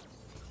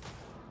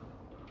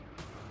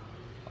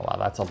 Oh wow,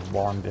 that's a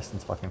long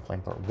distance fucking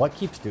flamethrower. What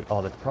keeps doing...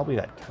 Oh, that's probably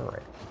that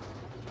turret.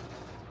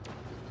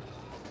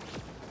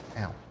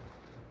 Ow.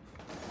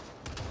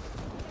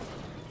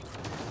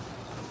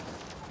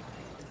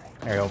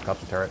 There you go, got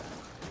the turret.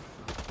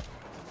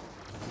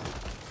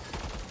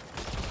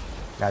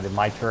 Now, did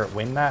my turret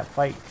win that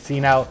fight? See,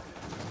 now,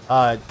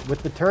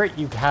 with the turret,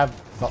 you have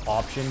the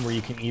option where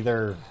you can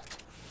either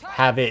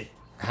have a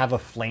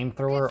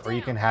flamethrower, or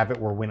you can have it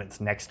where when it's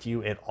next to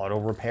you, it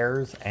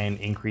auto-repairs and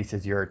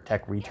increases your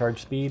tech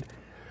recharge speed,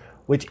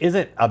 which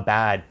isn't a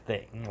bad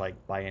thing, like,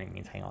 by any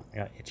means. Hang on, I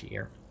got an itchy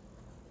ear.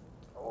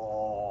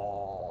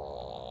 Oh,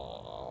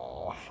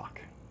 fuck.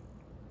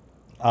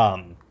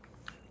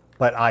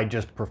 But I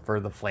just prefer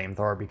the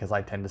flamethrower because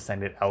I tend to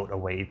send it out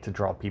away to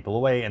draw people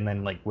away, and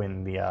then, like,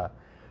 when the,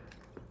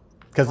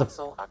 because of...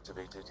 Console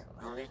activated.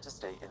 You'll need to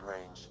stay in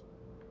range.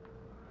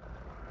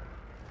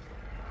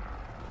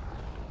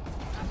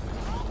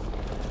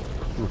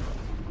 Oof.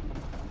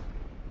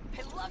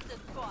 I love this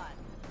squad.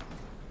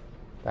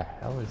 The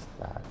hell is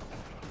that?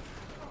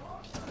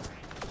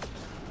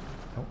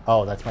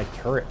 Oh, that's my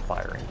turret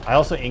firing. I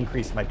also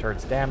increased my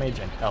turret's damage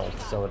and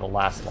health, so it'll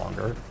last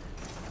longer.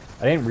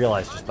 I didn't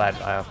realize just that,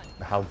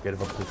 how good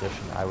of a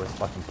position I was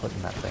fucking putting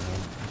that thing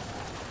in.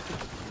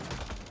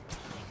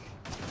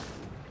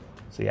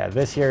 So yeah,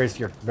 this here is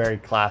your very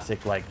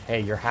classic, like,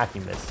 hey, you're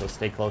hacking this, so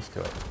stay close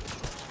to it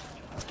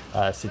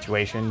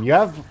situation. You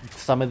have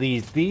some of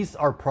these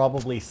are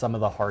probably some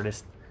of the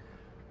hardest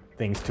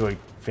things to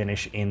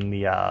finish in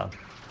the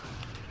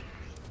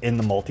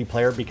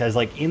multiplayer, because,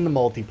 like, in the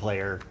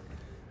multiplayer,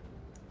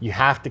 you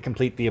have to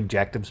complete the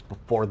objectives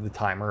before the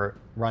timer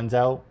runs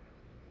out.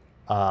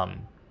 Because,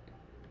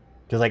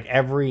 like,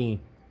 every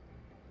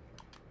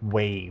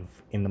wave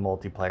in the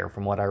multiplayer,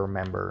 from what I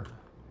remember,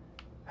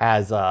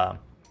 has a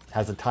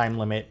time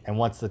limit, and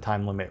once the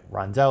time limit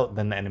runs out,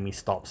 then the enemy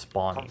stops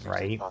spawning,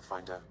 right?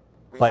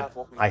 But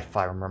if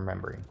I'm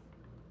remembering.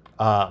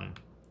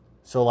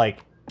 So, like,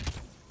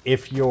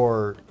 if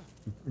you're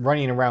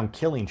running around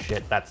killing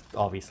shit, that's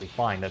obviously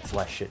fine. That's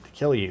less shit to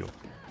kill you.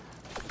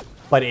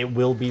 But it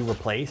will be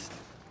replaced.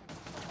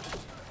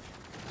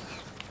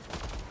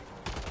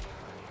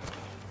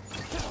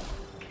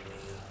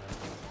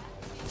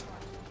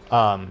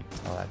 Oh,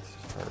 that's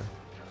just her.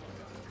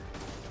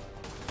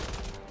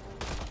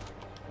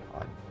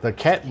 The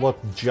Kett look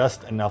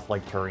just enough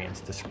like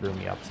Turians to screw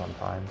me up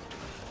sometimes.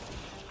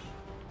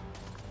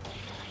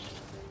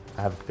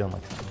 I have a feeling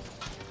like something.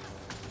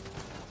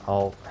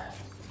 Oh.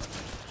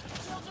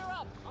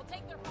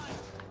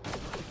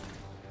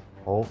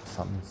 Oh,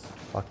 something's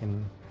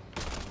fucking...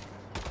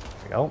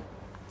 There we go.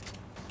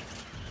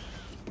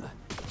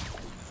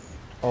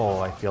 Oh,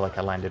 I feel like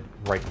I landed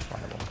right in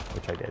front of him,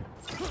 which I did.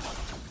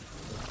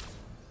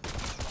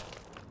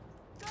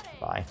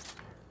 Bye.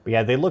 But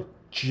yeah, they look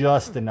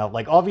just enough.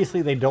 Like,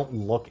 obviously they don't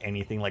look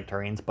anything like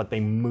Turians, but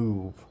they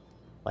move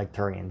like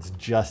Turians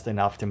just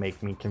enough to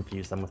make me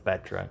confuse them with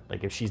Vetra.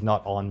 Like, if she's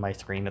not on my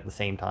screen at the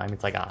same time,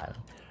 it's like, ah.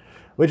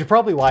 Which is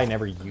probably why I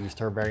never used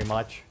her very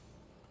much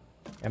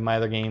in my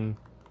other game.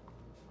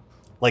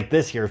 Like,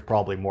 this here is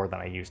probably more than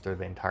I used her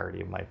the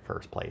entirety of my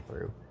first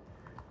playthrough.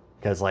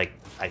 Because, like,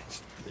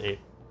 it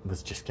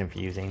was just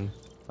confusing.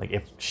 Like,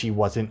 if she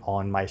wasn't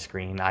on my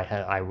screen,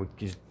 I would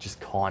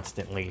just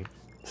constantly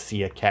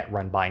see a Kett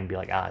run by and be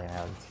like, ah,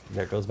 yeah,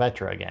 there goes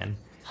Vetra again.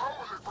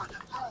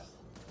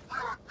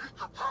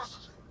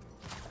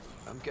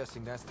 I'm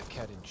guessing that's the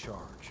Kett in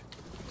charge.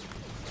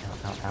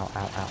 Ow, ow,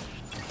 ow, ow.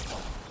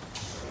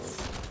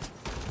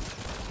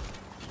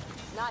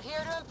 Not here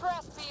to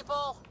impress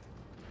people.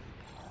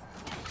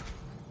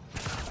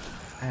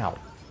 Ow.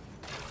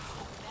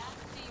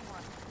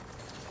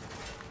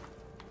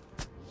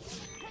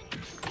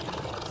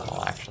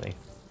 Oh, actually.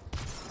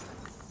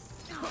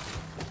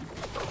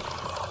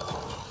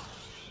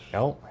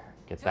 Go.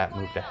 Get that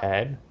moved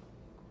ahead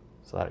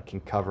so that it can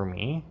cover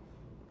me.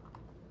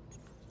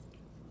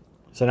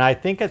 So now I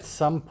think at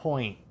some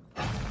point...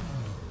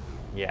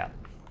 Yeah.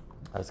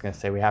 I was going to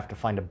say we have to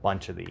find a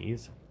bunch of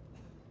these.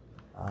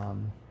 Oh,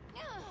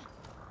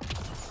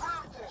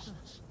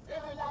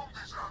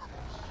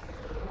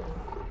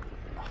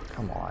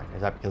 come on.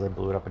 Is that because I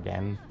blew it up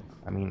again?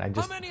 I mean, I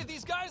just... How many of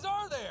these guys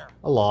are there?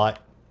 A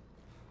lot.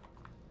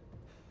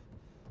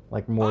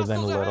 Like, more than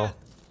a little. Ahead.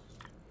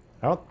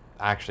 I don't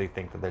actually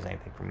think that there's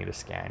anything for me to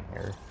scan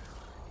here.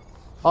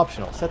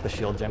 Optional. Set the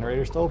shield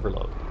generators to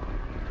overload.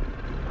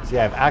 So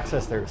yeah, I have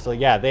access there. So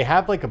yeah, they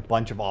have like a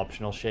bunch of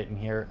optional shit in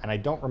here, and I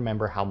don't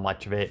remember how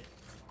much of it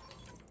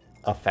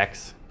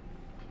affects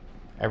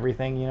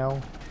everything, you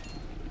know?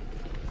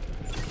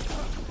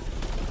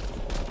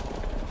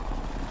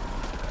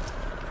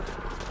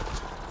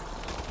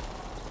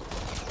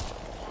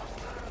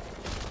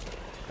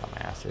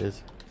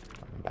 Dumbasses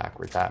coming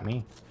backwards at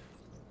me.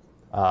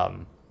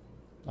 Oh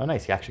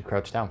nice, he actually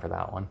crouched down for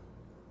that one.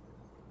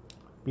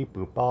 Beep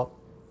boop bop.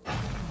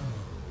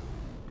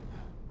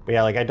 But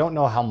yeah, like, I don't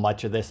know how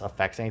much of this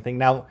affects anything.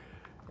 Now,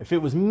 if it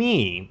was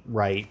me,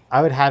 right,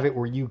 I would have it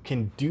where you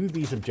can do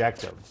these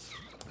objectives.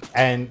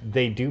 And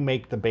they do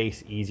make the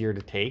base easier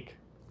to take.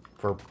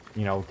 For,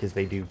 you know, because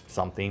they do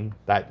something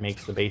that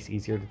makes the base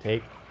easier to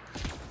take.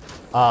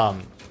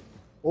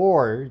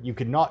 Or you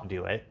could not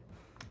do it.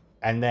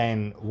 And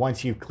then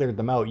once you've cleared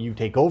them out, you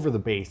take over the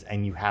base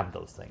and you have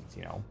those things,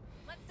 you know.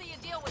 Let's see you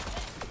deal with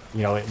this.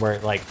 You know, where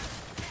it, like,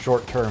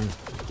 short-term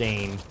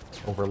gain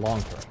over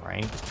long-term,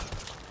 right?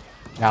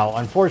 Now,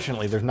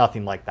 unfortunately, there's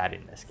nothing like that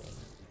in this game.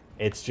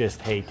 It's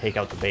just, hey, take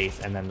out the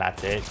base, and then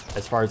that's it.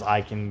 As far as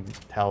I can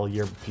tell,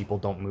 your people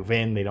don't move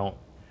in. They don't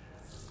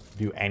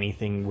do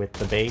anything with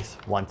the base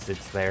once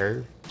it's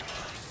there.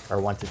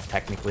 Or once it's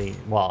technically,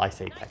 well, I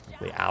say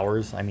technically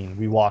ours. I mean,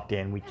 we walked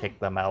in, we kicked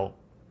them out.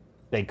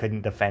 They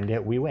couldn't defend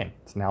it, we win.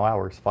 It's now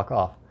ours, fuck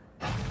off.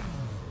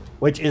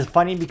 Which is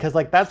funny because,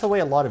 like, that's the way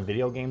a lot of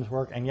video games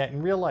work, and yet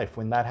in real life,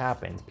 when that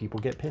happens, people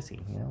get pissy,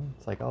 you know?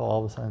 It's like, oh,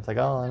 all of a sudden, it's like,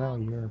 oh, I know,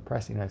 you're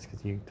oppressing us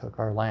because you took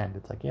our land.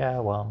 It's like, yeah,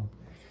 well,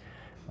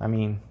 I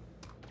mean,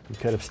 you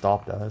could have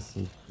stopped us.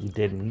 You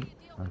didn't.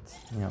 It's,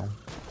 you know,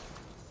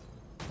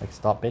 like,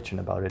 stop bitching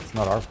about it. It's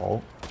not our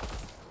fault.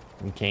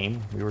 We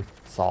came, we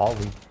saw,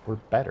 we were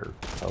better,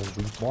 so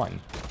we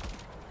won.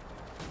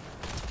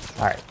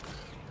 Alright.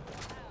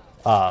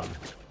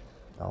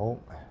 Oh.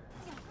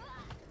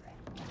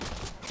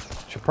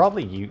 Should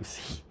probably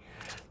use...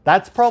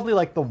 That's probably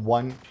like the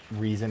one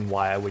reason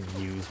why I would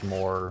use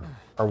more,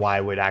 or why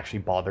I would actually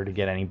bother to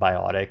get any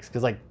biotics.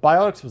 Because, like,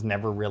 biotics was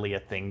never really a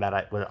thing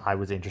that I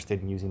was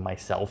interested in using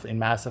myself in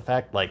Mass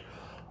Effect. Like,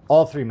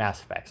 all 3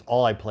 Mass Effects,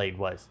 all I played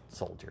was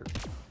Soldier.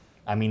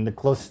 I mean, the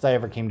closest I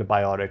ever came to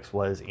biotics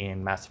was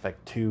in Mass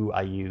Effect 2.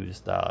 I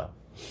used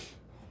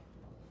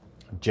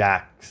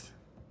Jack's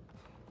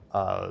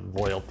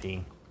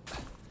loyalty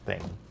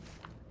thing.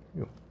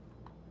 Ooh.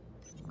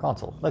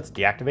 Console. Let's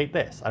deactivate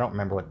this. I don't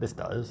remember what this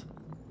does.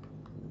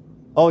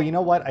 Oh, you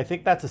know what? I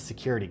think that's a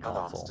security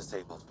console. Alarms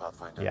disabled,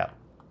 Pathfinder. Yeah.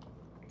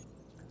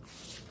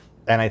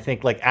 And I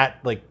think, like,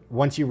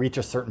 once you reach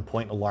a certain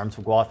point, alarms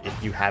will go off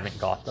if you haven't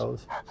got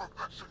those.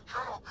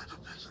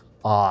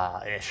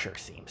 It sure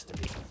seems to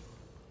be.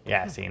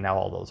 Yeah, see, now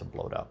all those are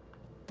blowed up.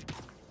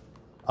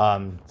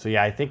 So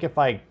yeah, I think if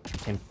I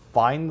can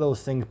find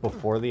those things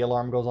before the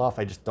alarm goes off,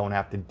 I just don't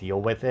have to deal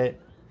with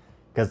it.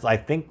 Because I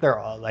think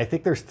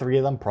there's 3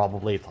 of them,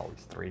 probably. It's always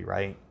 3,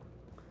 right?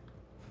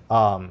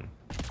 And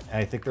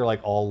I think they're, like,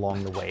 all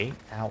along the way.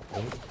 Ow,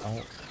 oh,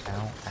 oh,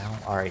 ow, ow.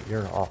 Alright,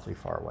 you're awfully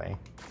far away.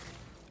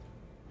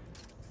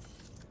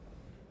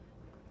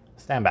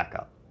 Stand back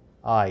up.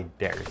 I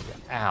dare you.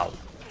 Ow.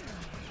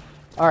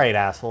 Alright,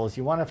 assholes.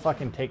 You want to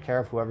fucking take care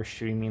of whoever's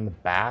shooting me in the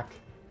back?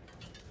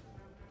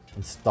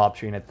 And stop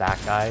shooting at that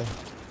guy?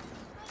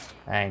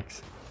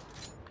 Thanks.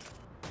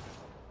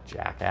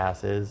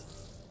 Jackasses.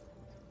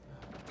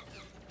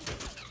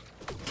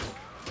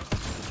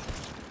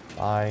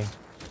 Bye.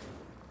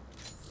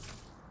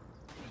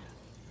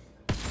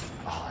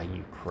 Oh,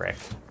 you prick.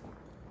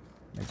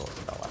 Maybe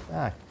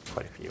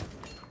quite a few.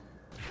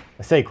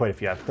 I say quite a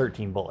few. I have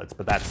 13 bullets,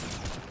 but that's,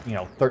 you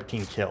know,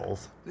 13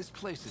 kills. This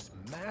place is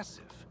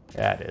massive.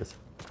 Yeah, it is.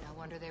 No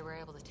wonder they were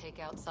able to take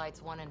out sites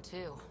 1 and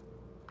 2.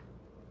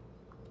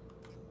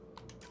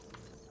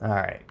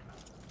 Alright.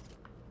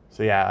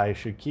 So yeah, I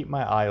should keep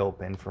my eye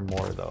open for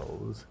more of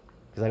those.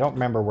 Because I don't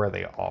remember where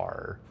they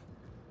are.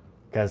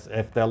 Because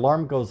if the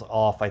alarm goes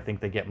off, I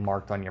think they get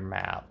marked on your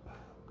map.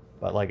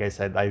 But like I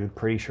said, I'm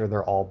pretty sure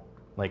they're all,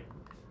 like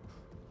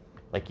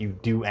you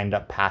do end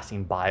up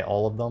passing by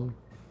all of them.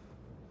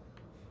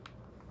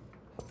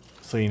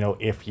 So, you know,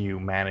 if you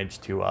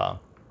manage to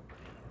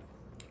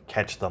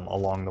catch them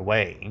along the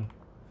way,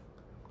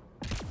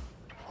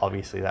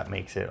 obviously that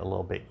makes it a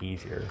little bit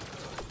easier.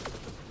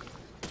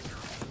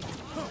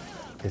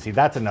 Because see,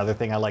 that's another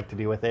thing I like to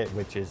do with it,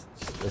 which is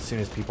just as soon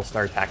as people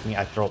start attacking me,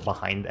 I throw it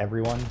behind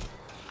everyone.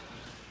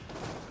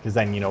 Because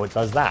then, you know, it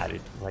does that.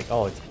 It's like,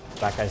 oh,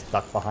 that guy's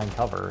stuck behind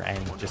cover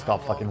and just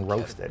got fucking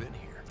roasted.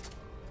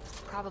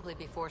 Probably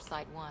before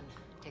Site 1.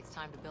 Takes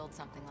time to build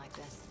something like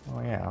this. Oh,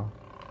 yeah.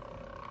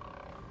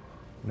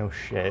 No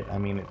shit. I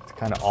mean, it's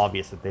kind of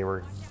obvious that they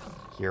were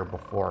here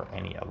before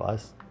any of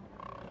us.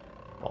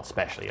 Well,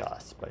 especially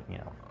us, but, you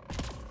know.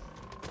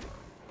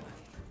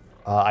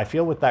 I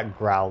feel with that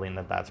growling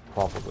that's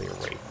probably a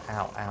raid.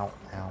 Ow, ow,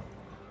 ow.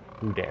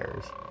 Who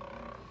dares?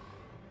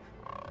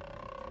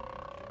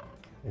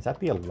 Is that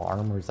the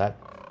alarm, or is that...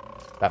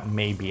 That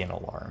may be an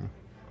alarm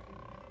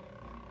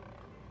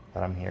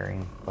that I'm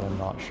hearing, but I'm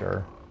not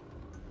sure.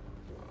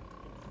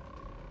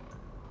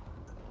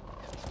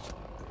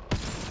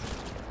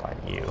 By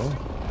you.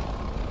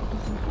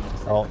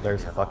 Oh,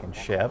 there's a fucking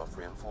ship.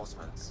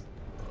 Reinforcements.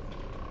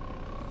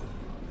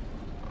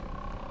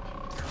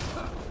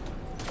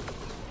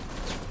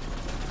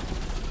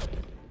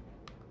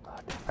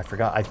 I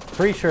forgot. I'm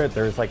pretty sure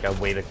there's like a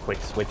way to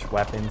quick switch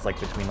weapons, like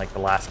between like the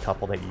last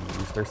couple that you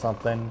used or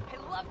something.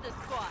 I love this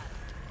squad.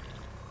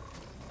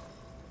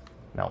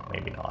 No,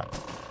 maybe not.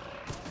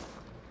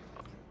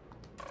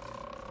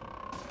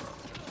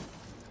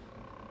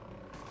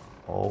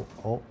 Oh,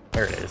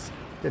 there it is.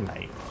 Good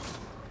night.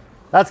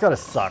 That's gotta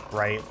suck,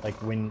 right? Like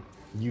when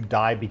you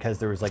die because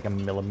there was like a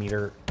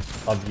millimeter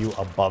of you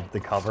above the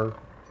cover.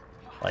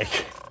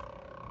 Like,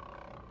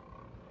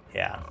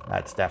 yeah,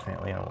 that's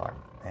definitely an alarm.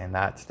 And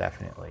that's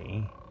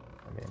definitely...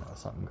 Okay, no,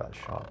 something got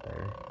shot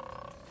there.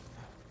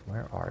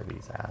 Where are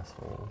these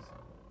assholes?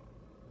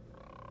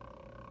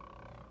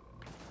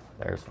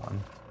 There's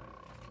one.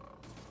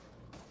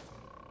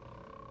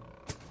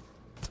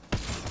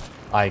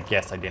 I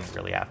guess I didn't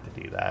really have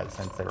to do that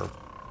since they were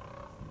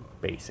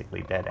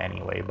basically dead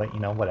anyway, but you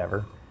know,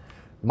 whatever.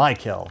 My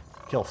kill.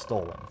 Kill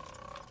stolen.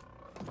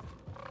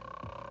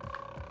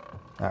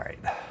 Alright.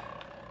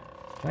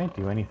 Can I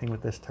do anything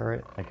with this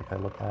turret? Like if I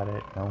look at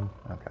it? No?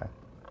 Okay.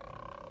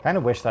 Kind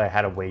of wish that I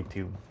had a way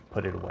to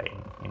put it away,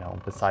 you know,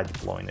 besides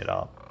blowing it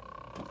up.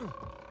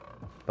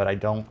 But I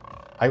don't...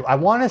 I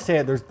want to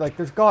say there's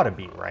got to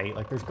be, right?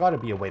 Like there's got to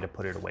be a way to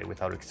put it away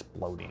without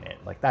exploding it.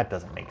 Like that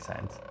doesn't make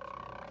sense.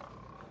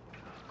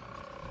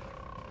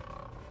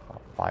 Oh,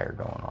 fire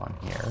going on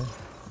here.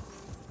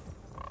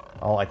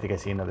 Oh, I think I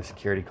see another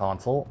security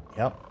console.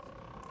 Yep.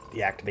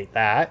 Deactivate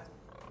that.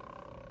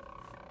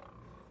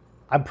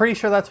 I'm pretty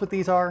sure that's what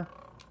these are.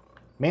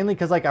 Mainly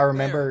because, like, I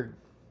remember... There.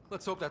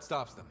 Let's hope that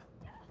stops them.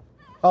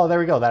 Oh, there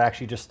we go. That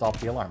actually just stopped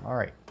the alarm. All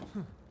right.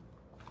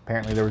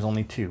 Apparently there was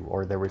only two,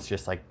 or there was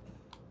just, like,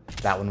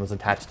 that one was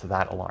attached to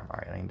that alarm. All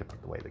right, I need to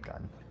put away the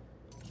gun.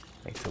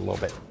 Makes it a little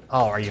bit...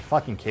 Oh, are you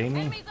fucking kidding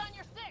me?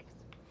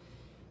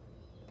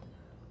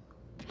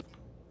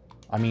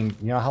 I mean,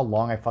 you know how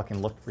long I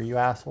fucking looked for you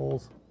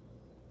assholes?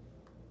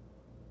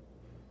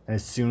 And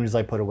as soon as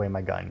I put away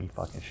my gun, you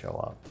fucking show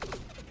up.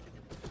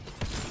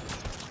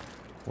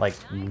 Like,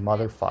 you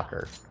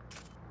motherfucker.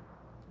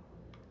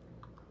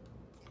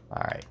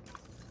 Alright.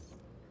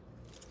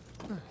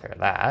 Clear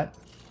that.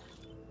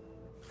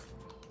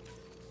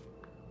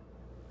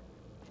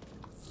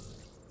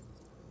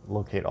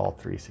 Locate all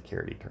 3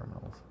 security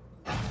terminals.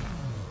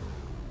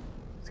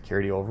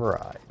 Security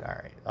override.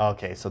 Alright.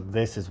 Okay, so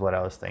this is what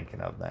I was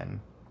thinking of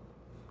then.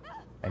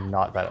 And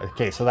not that.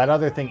 Okay, so that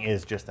other thing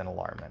is just an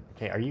alarm then.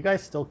 Okay, are you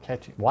guys still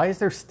catching? Why is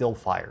there still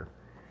fire?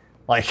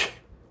 Like,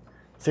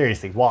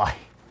 seriously, why?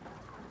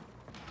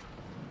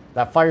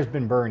 That fire's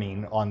been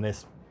burning on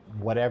this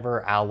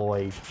whatever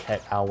alloy,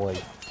 Kett alloy,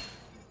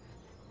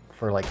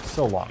 for like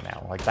so long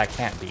now. Like, that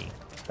can't be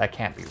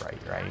right,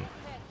 right?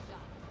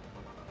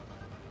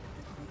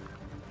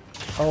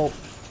 Oh.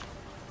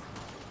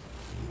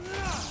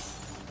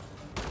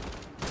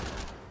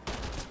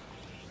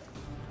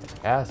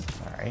 Yes,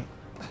 alright.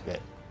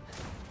 Get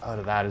out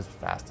of that as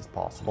fast as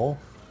possible.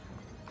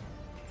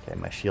 Okay,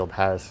 my shield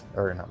has,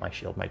 or not my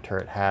shield, my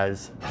turret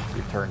has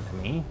returned to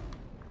me.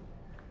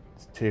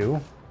 It's 2.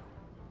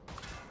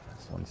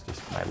 This one's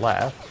just to my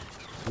left.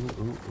 Ooh,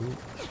 ooh, ooh.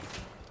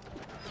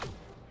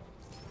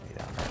 Way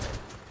down there.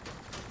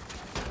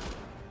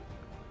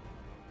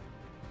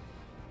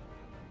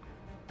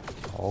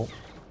 Oh.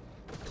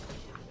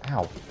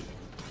 Ow.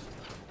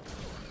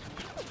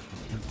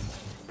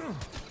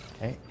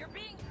 Okay.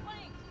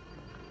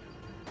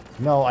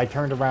 No, I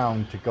turned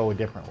around to go a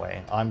different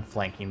way. I'm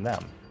flanking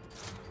them.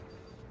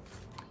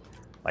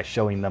 By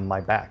showing them my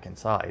back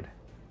inside.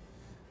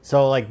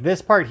 So, like,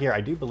 this part here,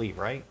 I do believe,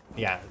 right?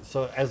 Yeah,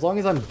 so as long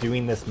as I'm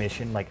doing this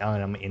mission, like,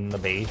 I'm in the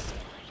base,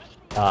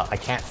 I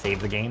can't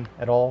save the game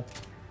at all.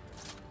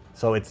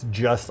 So it's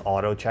just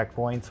auto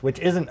checkpoints, which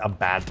isn't a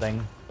bad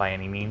thing by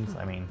any means.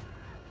 I mean,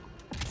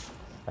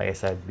 like I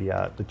said,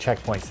 the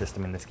checkpoint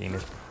system in this game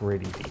is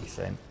pretty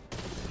decent.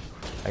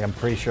 Like, I'm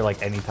pretty sure,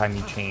 like, anytime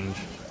you change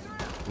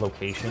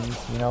locations,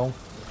 you know,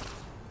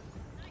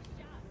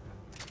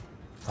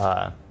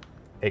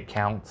 it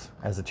counts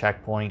as a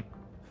checkpoint.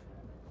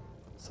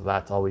 So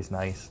that's always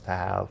nice to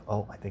have.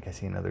 Oh, I think I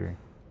see another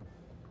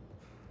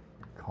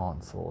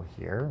console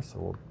here. So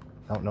we'll...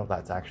 Oh, no,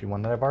 that's actually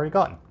one that I've already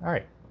gotten. All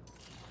right.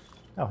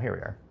 Oh, here we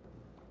are.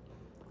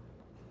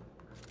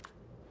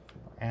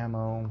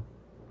 Ammo.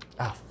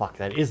 Ah, fuck,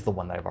 that is the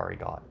one that I've already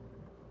got.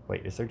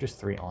 Wait, is there just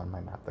 3 on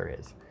my map? There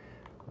is.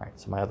 All right,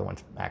 so my other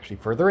one's actually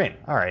further in.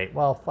 All right,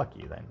 well, fuck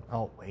you then.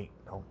 Oh, wait.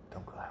 Oh,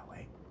 don't go that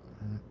way.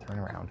 Turn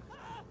around.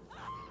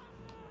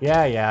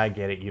 Yeah, I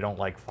get it. You don't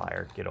like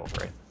fire. Get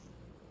over it.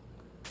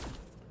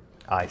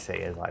 I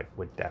say as I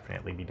would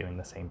definitely be doing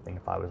the same thing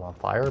if I was on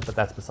fire, but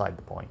that's beside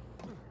the point.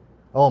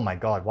 Oh my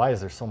god, why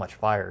is there so much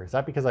fire? Is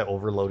that because I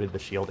overloaded the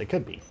shield? It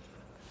could be.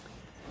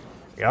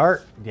 Here we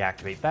are.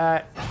 Deactivate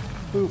that.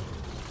 Boop.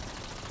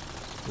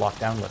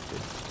 Lockdown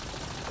lifted.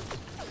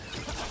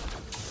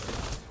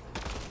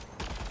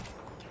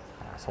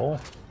 Asshole.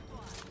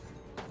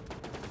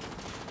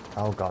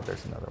 Oh god,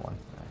 there's another one.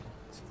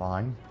 It's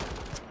fine.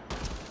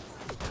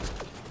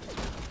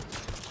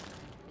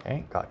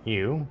 Okay, got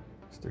you.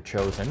 Mr.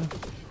 Chosen.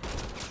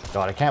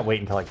 God, I can't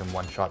wait until I can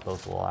one-shot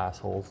those little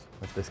assholes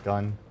with this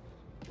gun.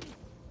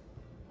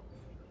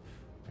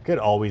 I could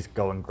always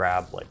go and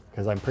grab, like,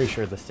 because I'm pretty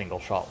sure the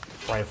single-shot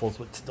rifles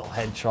would still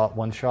headshot,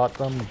 one-shot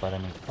them, but I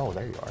mean, oh,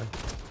 there you are.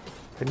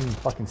 Couldn't even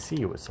fucking see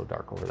you, it was so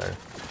dark over there.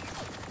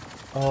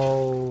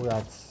 Oh,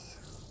 that's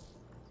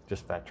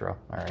just Vetra.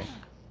 Alright.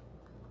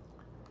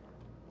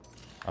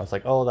 I was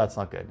like, oh, that's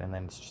not good. And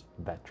then it's just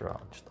Vetra,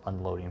 just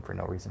unloading for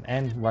no reason.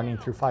 And running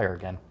through fire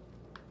again.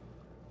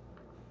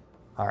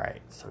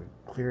 Alright, so we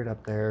cleared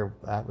up there.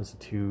 That was a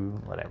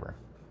 2, whatever.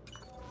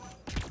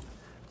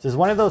 So it's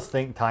one of those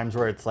times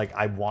where it's like,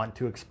 I want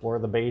to explore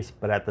the base,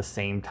 but at the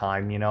same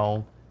time, you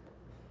know,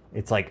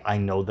 it's like, I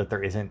know that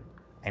there isn't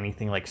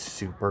anything like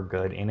super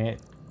good in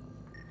it.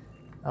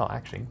 Oh,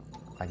 actually,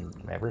 I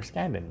never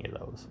scanned any of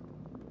those.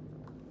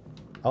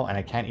 Oh, and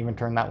I can't even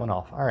turn that one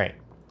off. Alright.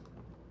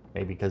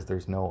 Maybe because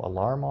there's no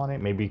alarm on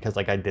it. Maybe because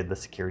like I did the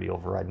security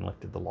override and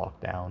lifted the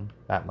lockdown.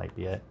 That might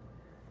be it.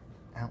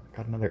 Ow,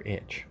 got another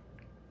itch.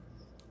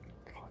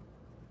 God,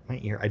 my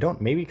ear. I don't,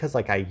 maybe because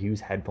like I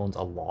use headphones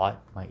a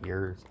lot. My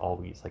ears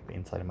always, like the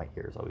inside of my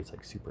ear is always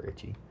like super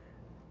itchy.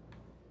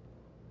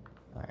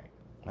 Alright,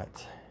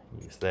 let's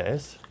use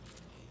this.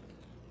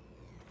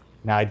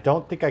 Now I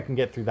don't think I can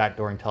get through that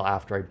door until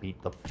after I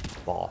beat the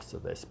boss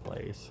of this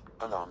place.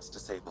 Alarms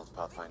disabled,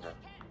 Pathfinder.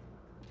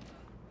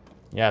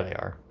 Yeah, they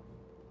are.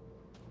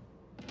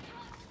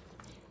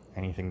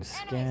 Anything to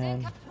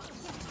scan?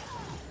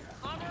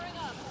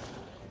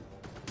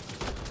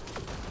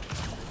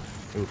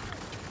 Oof.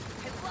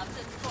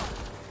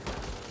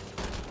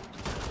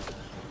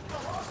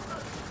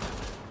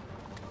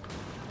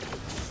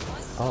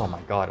 Oh my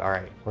god,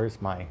 alright.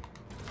 Where's my...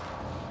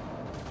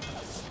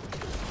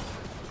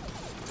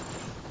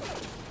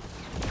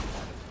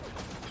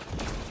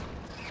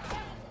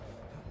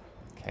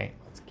 Okay,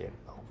 let's get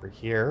over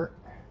here.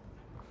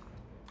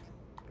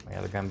 My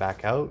other gun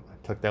back out.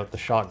 I took out the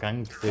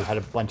shotgun because they had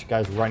a bunch of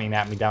guys running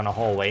at me down a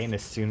hallway, and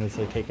as soon as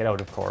they take it out,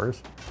 of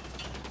course.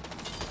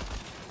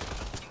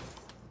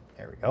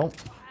 There we go.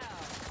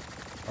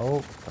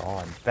 Oh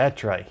god,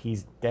 Vetra,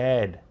 he's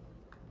dead.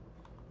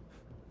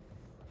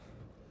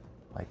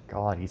 My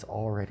god, he's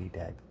already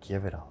dead.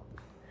 Give it up.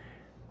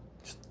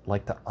 Just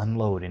like to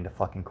unload into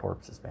fucking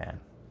corpses, man.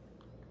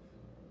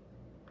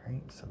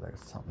 Right, so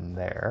there's something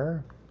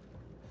there.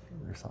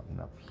 There's something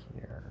up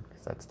here,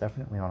 because that's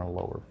definitely on a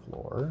lower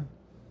floor.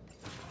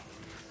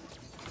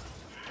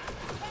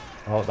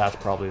 Oh, that's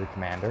probably the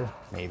commander,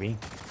 maybe.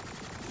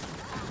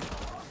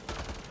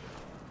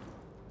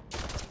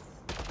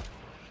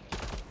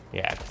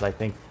 Yeah, because I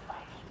think...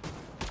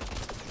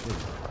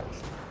 Jesus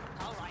Christ.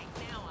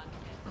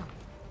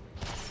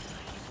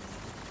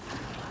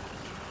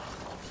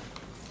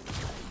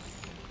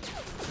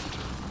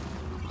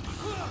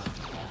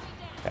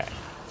 Okay.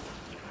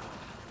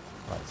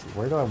 Let's see,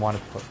 where do I want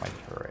to put my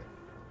turret?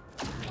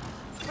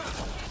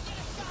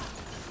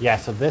 Yeah,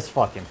 so this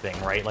fucking thing,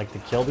 right? Like, to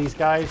kill these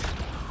guys,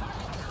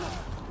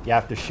 you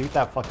have to shoot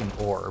that fucking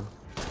orb.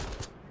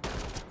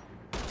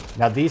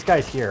 Now, these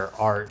guys here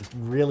are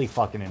really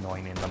fucking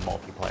annoying in the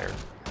multiplayer.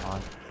 Come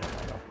on.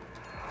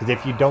 Because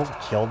if you don't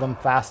kill them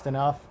fast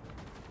enough,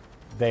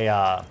 they,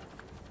 Oh,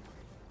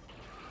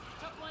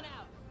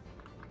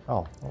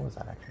 what was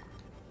that actually?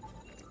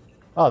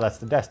 Oh, that's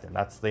the Destin.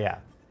 That's the,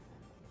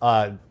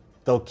 yeah.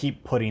 They'll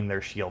keep putting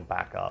their shield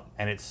back up.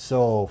 And it's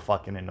so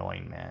fucking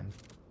annoying, man.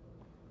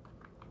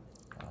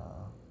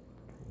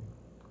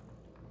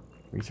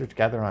 Research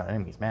gathered on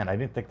enemies. Man, I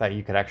didn't think that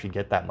you could actually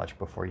get that much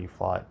before you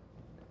fought.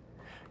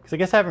 Because I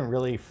guess I haven't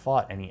really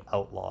fought any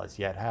outlaws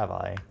yet, have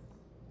I?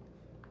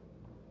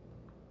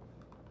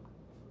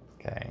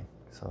 Okay,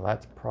 so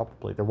that's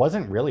probably... There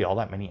wasn't really all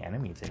that many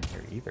enemies in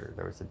here either.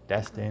 There was a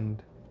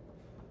Destined.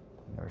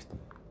 And there was the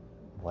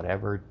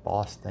whatever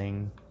boss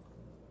thing.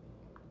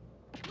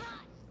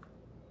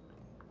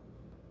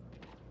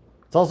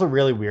 It's also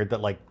really weird that,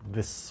 like,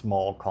 this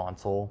small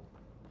console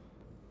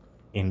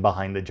in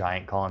behind the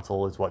giant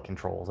console is what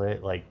controls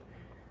it. Like,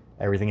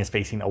 everything is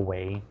facing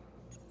away.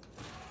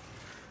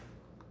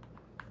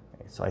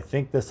 Okay, so I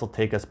think this will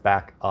take us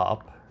back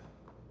up.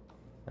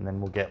 And then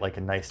we'll get, like,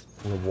 a nice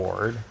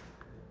reward.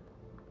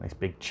 Nice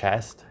big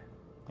chest.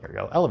 There we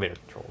go. Elevator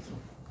controls.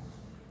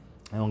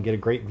 And we'll get a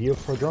great view of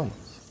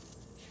Prodromos.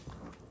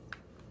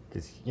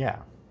 Because, yeah.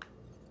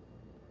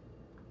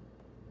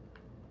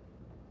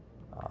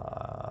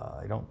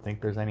 I don't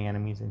think there's any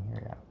enemies in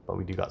here, yeah. But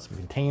we do got some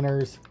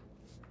containers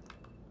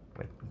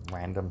with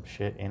random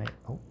shit in it.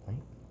 Oh, wait.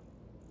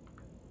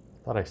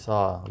 Thought I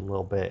saw a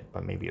little bit,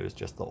 but maybe it was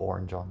just the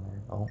orange on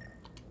there. Oh.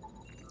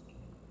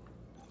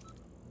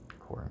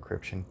 Core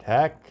encryption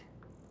tech.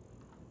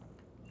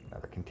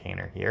 Another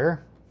container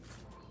here.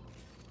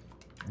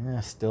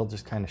 Yeah, still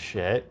just kind of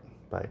shit,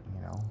 but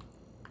you know.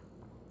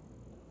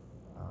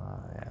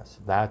 Yeah, so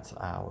that's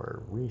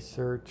our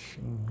research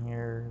in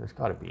here. There's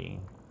got to be.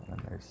 And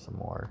then there's some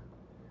more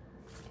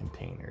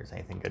containers.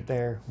 Anything good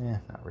there? Eh,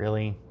 not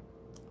really.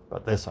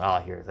 But this,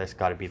 here, this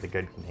got to be the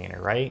good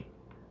container, right?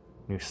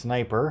 New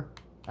sniper.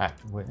 I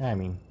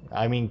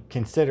mean,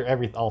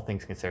 consider all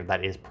things considered,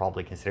 that is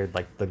probably considered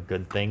like the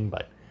good thing,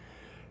 but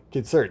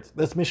concerns.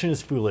 This mission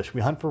is foolish.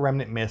 We hunt for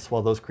remnant myths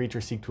while those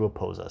creatures seek to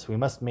oppose us. We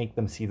must make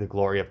them see the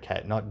glory of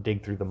Kett, not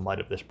dig through the mud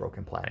of this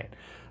broken planet.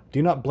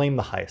 Do not blame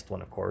the highest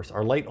one, of course.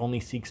 Our light only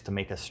seeks to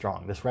make us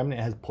strong. This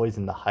remnant has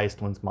poisoned the highest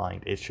one's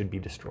mind. It should be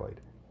destroyed.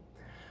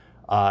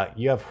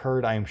 You have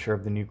heard, I am sure,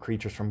 of the new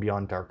creatures from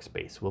beyond dark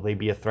space. Will they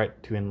be a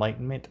threat to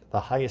enlightenment? The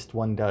highest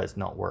one does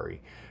not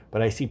worry.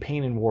 But I see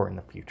pain and war in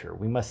the future.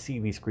 We must see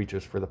these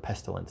creatures for the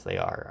pestilence they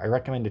are. I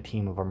recommend a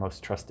team of our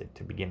most trusted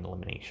to begin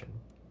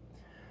elimination.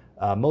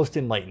 Most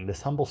enlightened,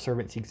 this humble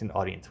servant seeks an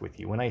audience with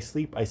you. When I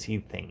sleep, I see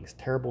things,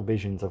 terrible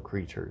visions of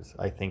creatures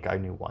I think I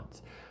knew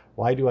once.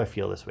 Why do I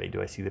feel this way?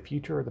 Do I see the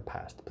future or the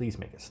past? Please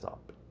make it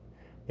stop.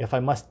 If I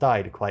must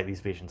die to quiet these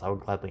visions, I would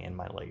gladly end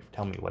my life.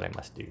 Tell me what I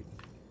must do.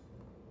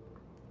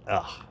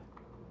 Ugh.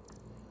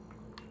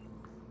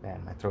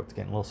 Man, my throat's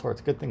getting a little sore.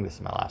 It's a good thing this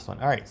is my last one.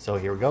 Alright, so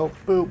here we go.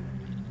 Boop.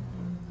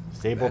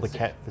 Disable the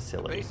Kett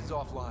facility. Base is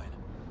offline.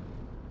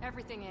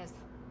 Everything is.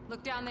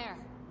 Look down there.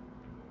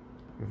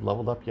 We've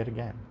leveled up yet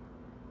again.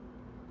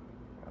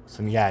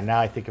 So yeah, now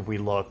I think if we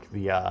look,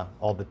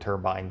 all the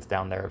turbines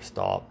down there have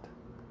stopped.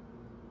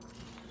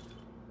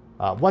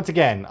 Once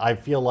again, I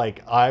feel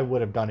like I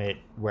would have done it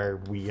where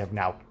we have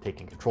now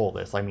taken control of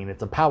this. I mean,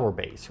 it's a power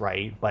base,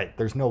 right? But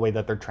there's no way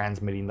that they're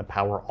transmitting the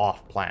power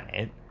off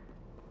planet.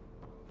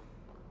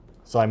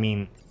 So, I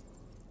mean,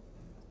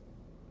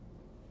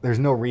 there's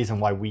no reason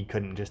why we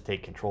couldn't just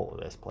take control of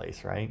this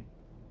place, right?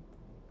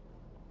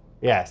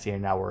 Yeah, see,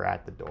 now we're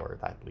at the door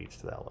that leads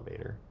to the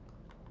elevator.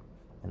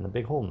 And the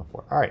big hole in the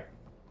floor. All right.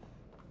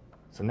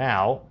 So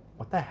now,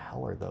 what the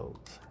hell are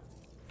those?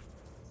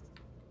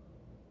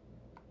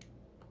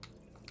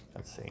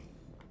 Let's see.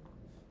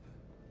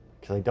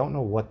 Because I don't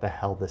know what the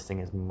hell this thing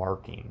is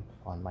marking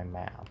on my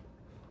map.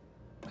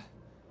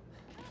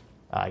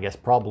 I guess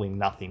probably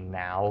nothing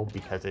now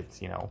because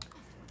it's, you know,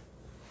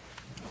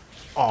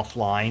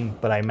 offline.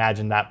 But I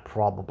imagine that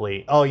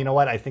probably... Oh, you know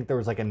what? I think there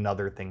was like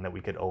another thing that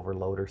we could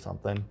overload or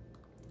something.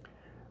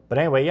 But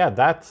anyway, yeah,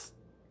 that's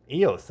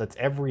EOS. That's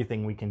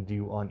everything we can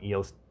do on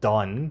EOS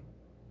done.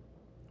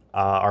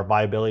 Our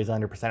viability is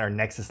 100%. Our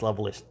Nexus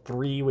level is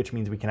 3, which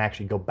means we can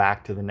actually go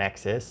back to the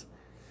Nexus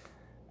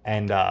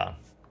and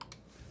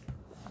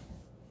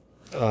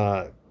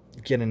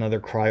get another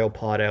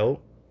cryopod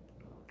out,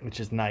 which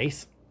is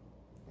nice.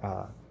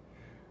 I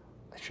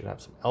should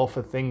have some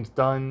alpha things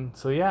done.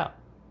 So yeah,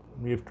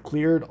 we've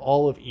cleared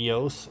all of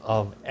EOS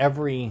of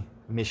every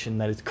mission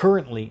that is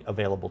currently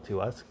available to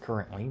us.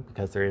 Currently,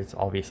 because there is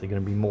obviously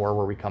going to be more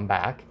where we come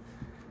back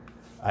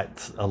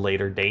at a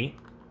later date.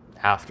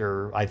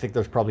 After, I think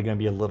there's probably going to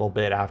be a little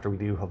bit after we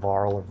do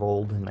Havarl or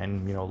Vold, and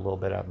then, you know, a little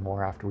bit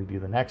more after we do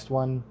the next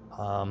one.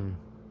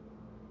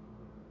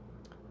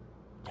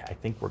 Yeah, I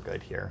think we're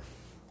good here.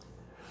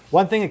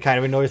 One thing that kind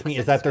of annoys me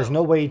is that there's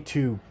no way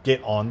to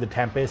get on the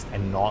Tempest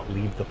and not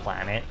leave the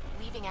planet.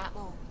 Leaving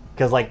Atmo.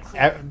 Because, like,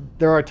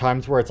 there are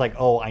times where it's like,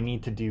 oh, I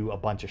need to do a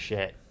bunch of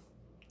shit.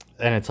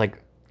 And it's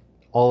like,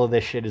 all of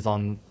this shit is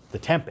on the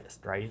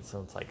Tempest, right?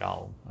 So it's like,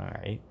 oh, all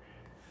right.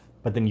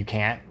 But then you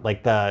can't,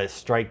 like the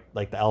strike,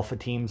 like the alpha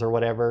teams or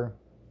whatever.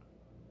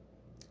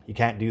 You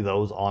can't do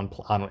those on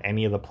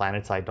any of the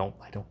planets. I don't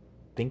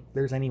think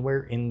there's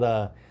anywhere in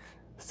the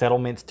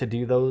settlements to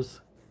do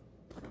those.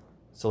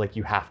 So like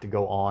you have to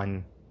go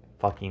on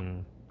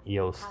fucking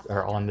EOS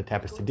or on the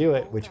Tempest to do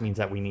it, which means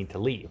that we need to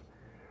leave.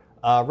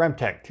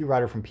 Remtech, 2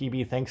 Rider from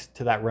PB. Thanks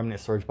to that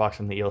remnant storage box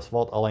from the EOS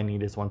vault, all I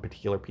need is one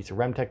particular piece of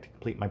Remtech to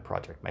complete my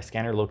project. My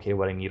scanner located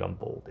what I need on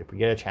Bold. If we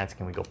get a chance,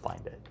 can we go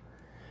find it?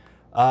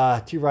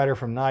 2 Rider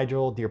from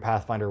Nigel. Dear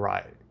Pathfinder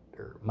Rider,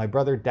 my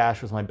brother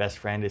Dash was my best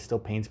friend. It still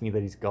pains me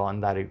that he's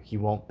gone, that he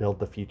won't build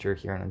the future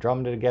here in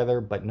Andromeda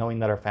together, but knowing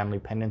that our family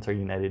pendants are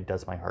united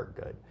does my heart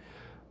good.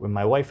 When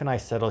my wife and I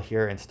settle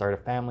here and start a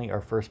family,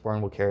 our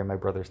firstborn will carry my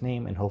brother's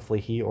name, and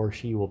hopefully he or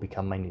she will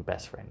become my new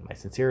best friend. My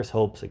sincerest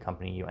hopes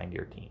accompany you and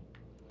your team.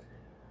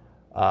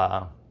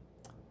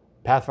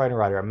 Pathfinder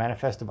Rider, a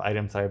manifest of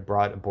items that I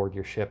brought aboard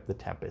your ship, the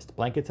Tempest.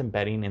 Blankets and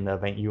bedding in the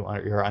event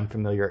your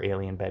unfamiliar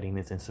alien bedding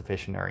is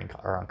insufficient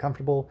or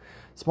uncomfortable.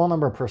 Small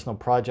number of personal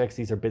projects.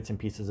 These are bits and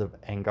pieces of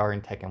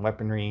Angaran tech and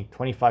weaponry.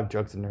 25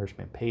 jugs of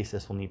nourishment paste.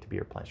 This will need to be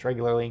replenished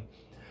regularly.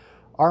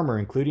 Armor,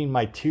 including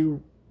my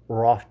 2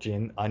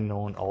 Rothgen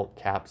unknown alt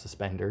cap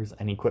suspenders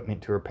and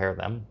equipment to repair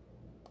them.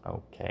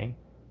 Okay.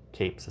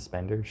 Cape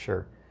suspenders,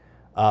 sure.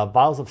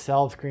 Vials of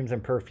salves, creams,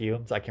 and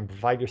perfumes. I can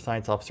provide your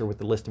science officer with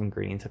a list of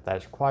ingredients if that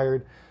is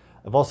required.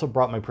 I've also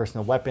brought my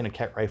personal weapon, a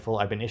Kett rifle.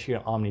 I've been issued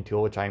an Omni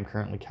tool, which I am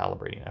currently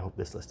calibrating. I hope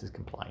this list is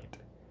compliant.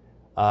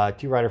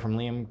 2 Rider from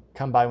Liam.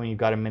 Come by when you've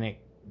got a minute.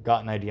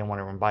 Got an idea and want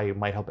to run by you.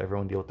 Might help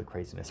everyone deal with the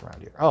craziness around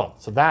here. Oh,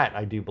 so that,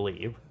 I do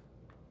believe,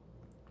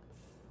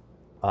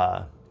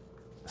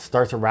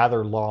 starts a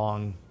rather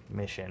long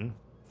mission.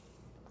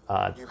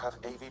 You have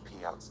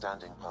AVP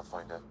outstanding,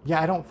 Pathfinder. Yeah,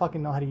 I don't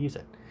fucking know how to use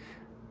it.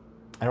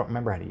 I don't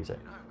remember how to use it.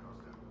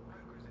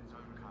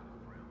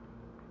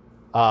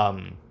 But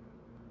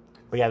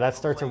yeah, that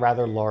starts a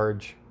rather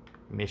large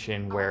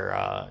mission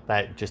where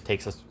that just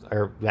takes us,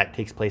 or that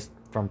takes place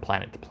from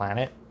planet to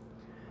planet.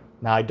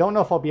 Now, I don't know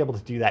if I'll be able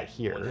to do that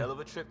here. One hell of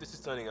a trip this is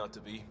turning out to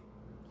be.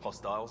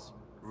 Hostiles,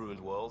 ruined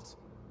worlds,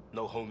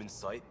 no home in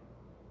sight.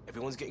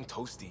 Everyone's getting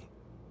toasty.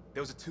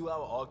 There was a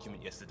 2-hour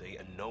argument yesterday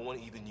and no one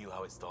even knew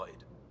how it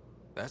started.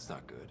 That's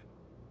not good.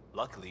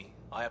 Luckily,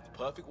 I have the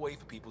perfect way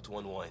for people to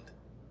unwind.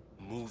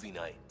 Movie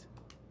night.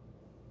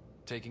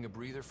 Taking a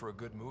breather for a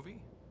good movie?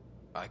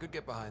 I could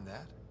get behind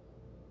that.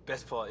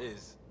 Best part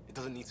is, it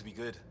doesn't need to be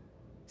good.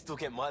 Still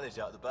get mileage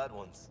out of the bad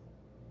ones.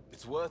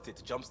 It's worth it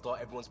to jumpstart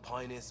everyone's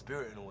pioneer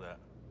spirit and all that.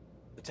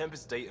 The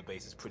Tempest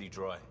database is pretty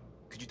dry.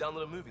 Could you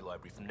download a movie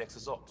library from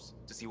Nexus Ops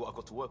to see what I've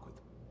got to work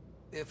with?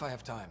 If I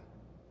have time.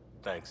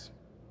 Thanks.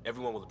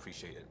 Everyone will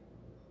appreciate it.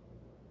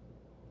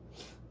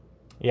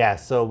 Yeah,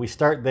 so we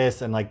start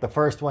this, and like the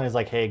first one is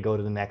like, hey, go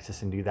to the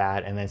Nexus and do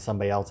that, and then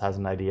somebody else has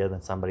an idea,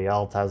 then somebody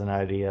else has an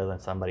idea, then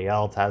somebody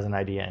else has an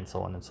idea, and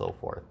so on and so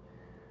forth.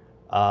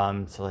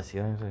 So let's see.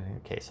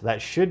 Okay, so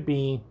that should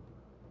be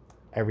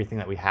everything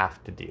that we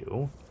have to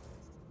do.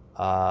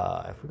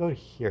 If we go to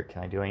here,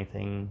 can I do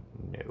anything?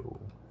 No.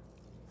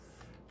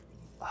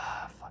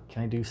 Fuck,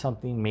 can I do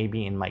something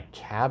maybe in my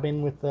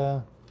cabin with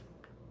the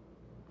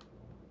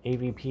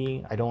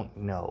AVP? I don't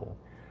know.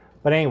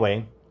 But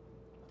anyway,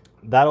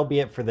 that'll be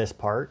it for this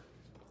part.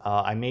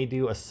 I may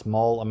do a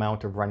small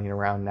amount of running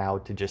around now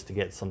to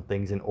get some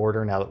things in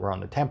order now that we're on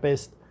the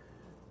Tempest.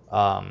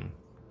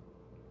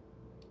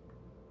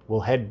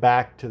 We'll head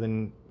back to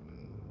the...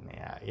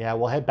 Yeah,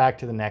 we'll head back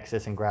to the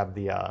Nexus and grab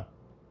the...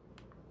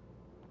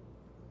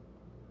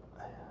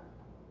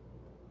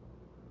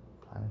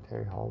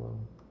 Planetary Hollow?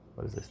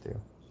 What does this do?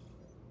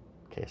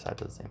 Okay, so that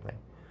does the same thing.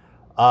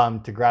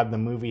 To grab the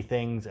movie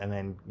things and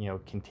then, you know,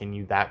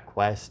 continue that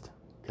quest.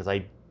 Because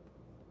I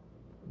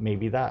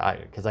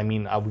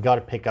mean, we got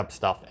to pick up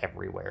stuff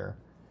everywhere.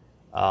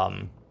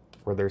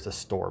 Where there's a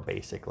store,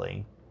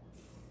 basically.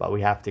 But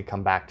we have to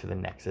come back to the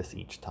Nexus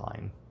each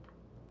time.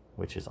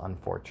 Which is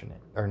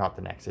unfortunate. Or not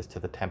the Nexus, to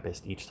the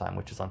Tempest each time.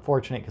 Which is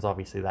unfortunate, because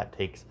obviously that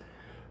takes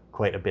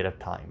quite a bit of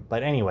time.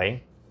 But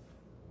anyway,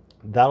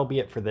 that'll be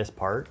it for this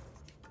part.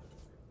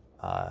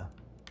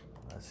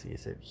 Let's see,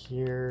 is it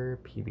here?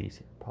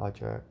 PBC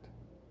project.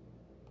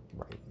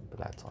 Right, but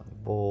that's on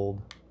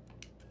bold.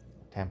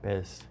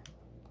 Tempest.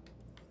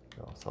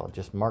 So I'll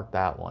just mark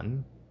that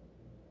one.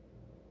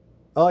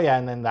 Oh yeah,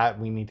 and then that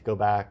we need to go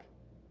back.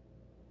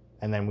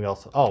 And then we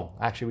also, oh,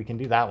 actually we can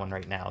do that one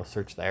right now.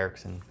 Search the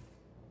Erickson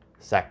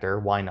sector.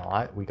 Why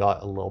not? We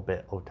got a little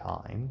bit of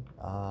time.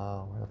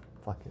 Where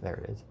the fuck, there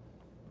it is.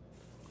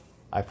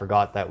 I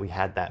forgot that we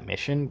had that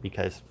mission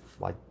because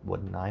why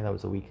wouldn't I? That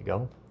was a week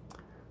ago.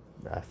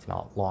 If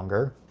not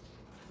longer.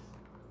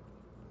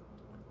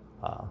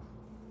 So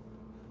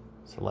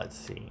let's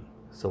see.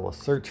 So we'll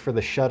search for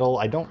the shuttle.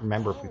 I don't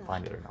remember if we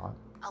find it or not.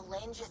 I'll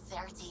lend you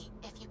 30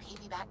 if you pay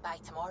me back by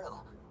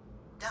tomorrow.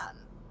 Done.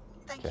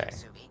 Thank Okay. you,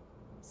 Subi.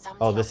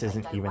 Oh, this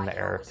isn't even the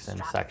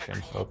Erickson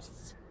section.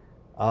 Oops.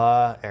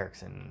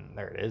 Erickson.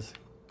 There it is.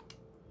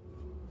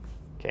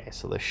 Okay,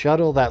 so the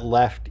shuttle that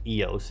left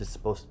EOS is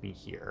supposed to be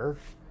here.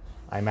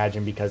 I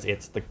imagine because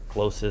it's the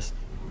closest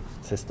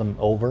system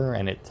over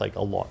and it's like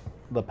along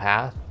the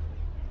path.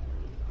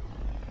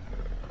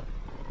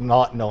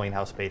 Not knowing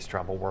how space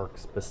travel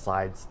works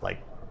besides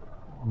like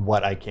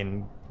what I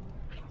can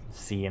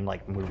see in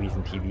like movies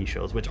and TV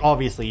shows, which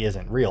obviously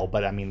isn't real,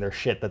 but I mean there's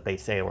shit that they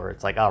say where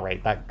it's like, all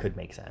right, that could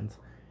make sense.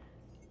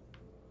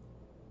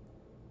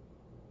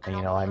 And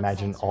you know, I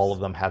imagine all of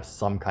them have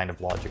some kind of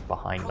logic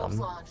behind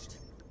them.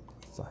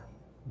 So,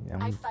 you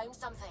know, I found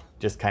something.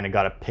 just kind of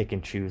got to pick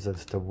and choose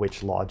as to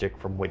which logic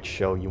from which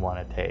show you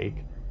want to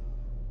take.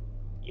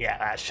 Yeah,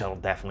 that shuttle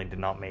definitely did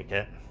not make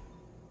it.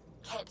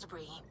 Kett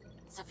debris.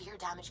 Severe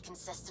damage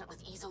consistent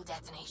with ESO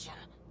detonation.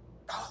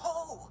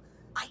 Oh,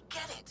 I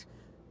get it.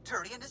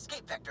 Turian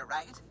escape vector,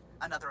 right?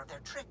 Another of their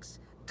tricks.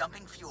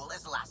 Dumping fuel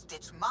as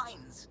last-ditch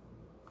mines.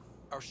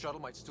 Our shuttle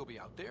might still be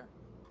out there?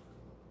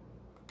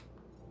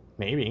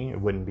 Maybe.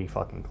 It wouldn't be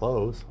fucking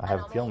close. I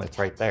have a feeling it's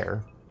right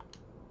there.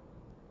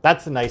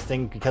 That's the nice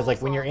thing, because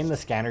like when you're in the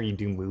scanner, you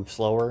do move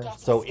slower.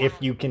 So if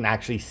you can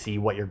actually see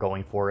what you're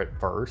going for at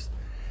first,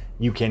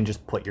 you can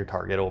just put your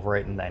target over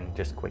it and then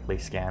just quickly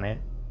scan it.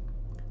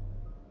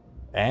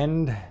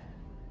 And...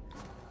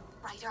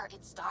 Ryder,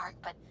 it's dark,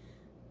 but...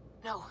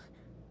 No.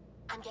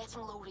 I'm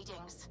getting low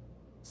readings.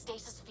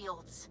 Stasis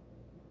fields.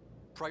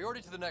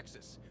 Priority to the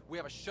Nexus. We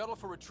have a shuttle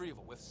for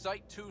retrieval with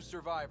Site 2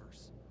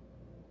 survivors.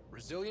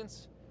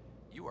 Resilience,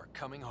 you are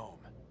coming home.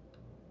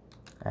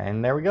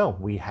 And there we go.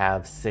 We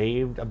have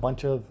saved a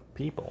bunch of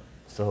people.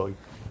 So,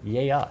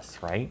 yay us,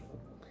 right?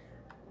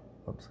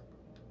 Oops.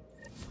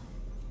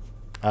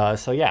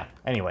 So yeah,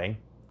 anyway.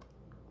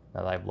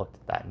 Now that I've looked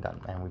at that and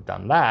done, and we've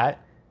done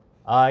that,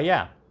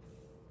 yeah.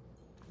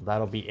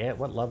 That'll be it.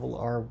 What level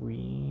are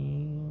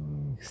we?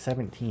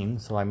 17,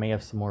 so I may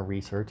have some more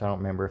research. I don't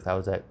remember if that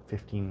was at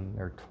 15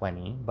 or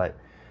 20, but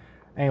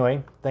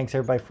anyway, thanks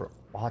everybody for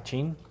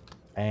watching,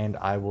 and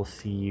I will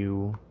see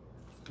you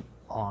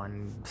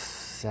on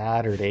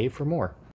Saturday for more.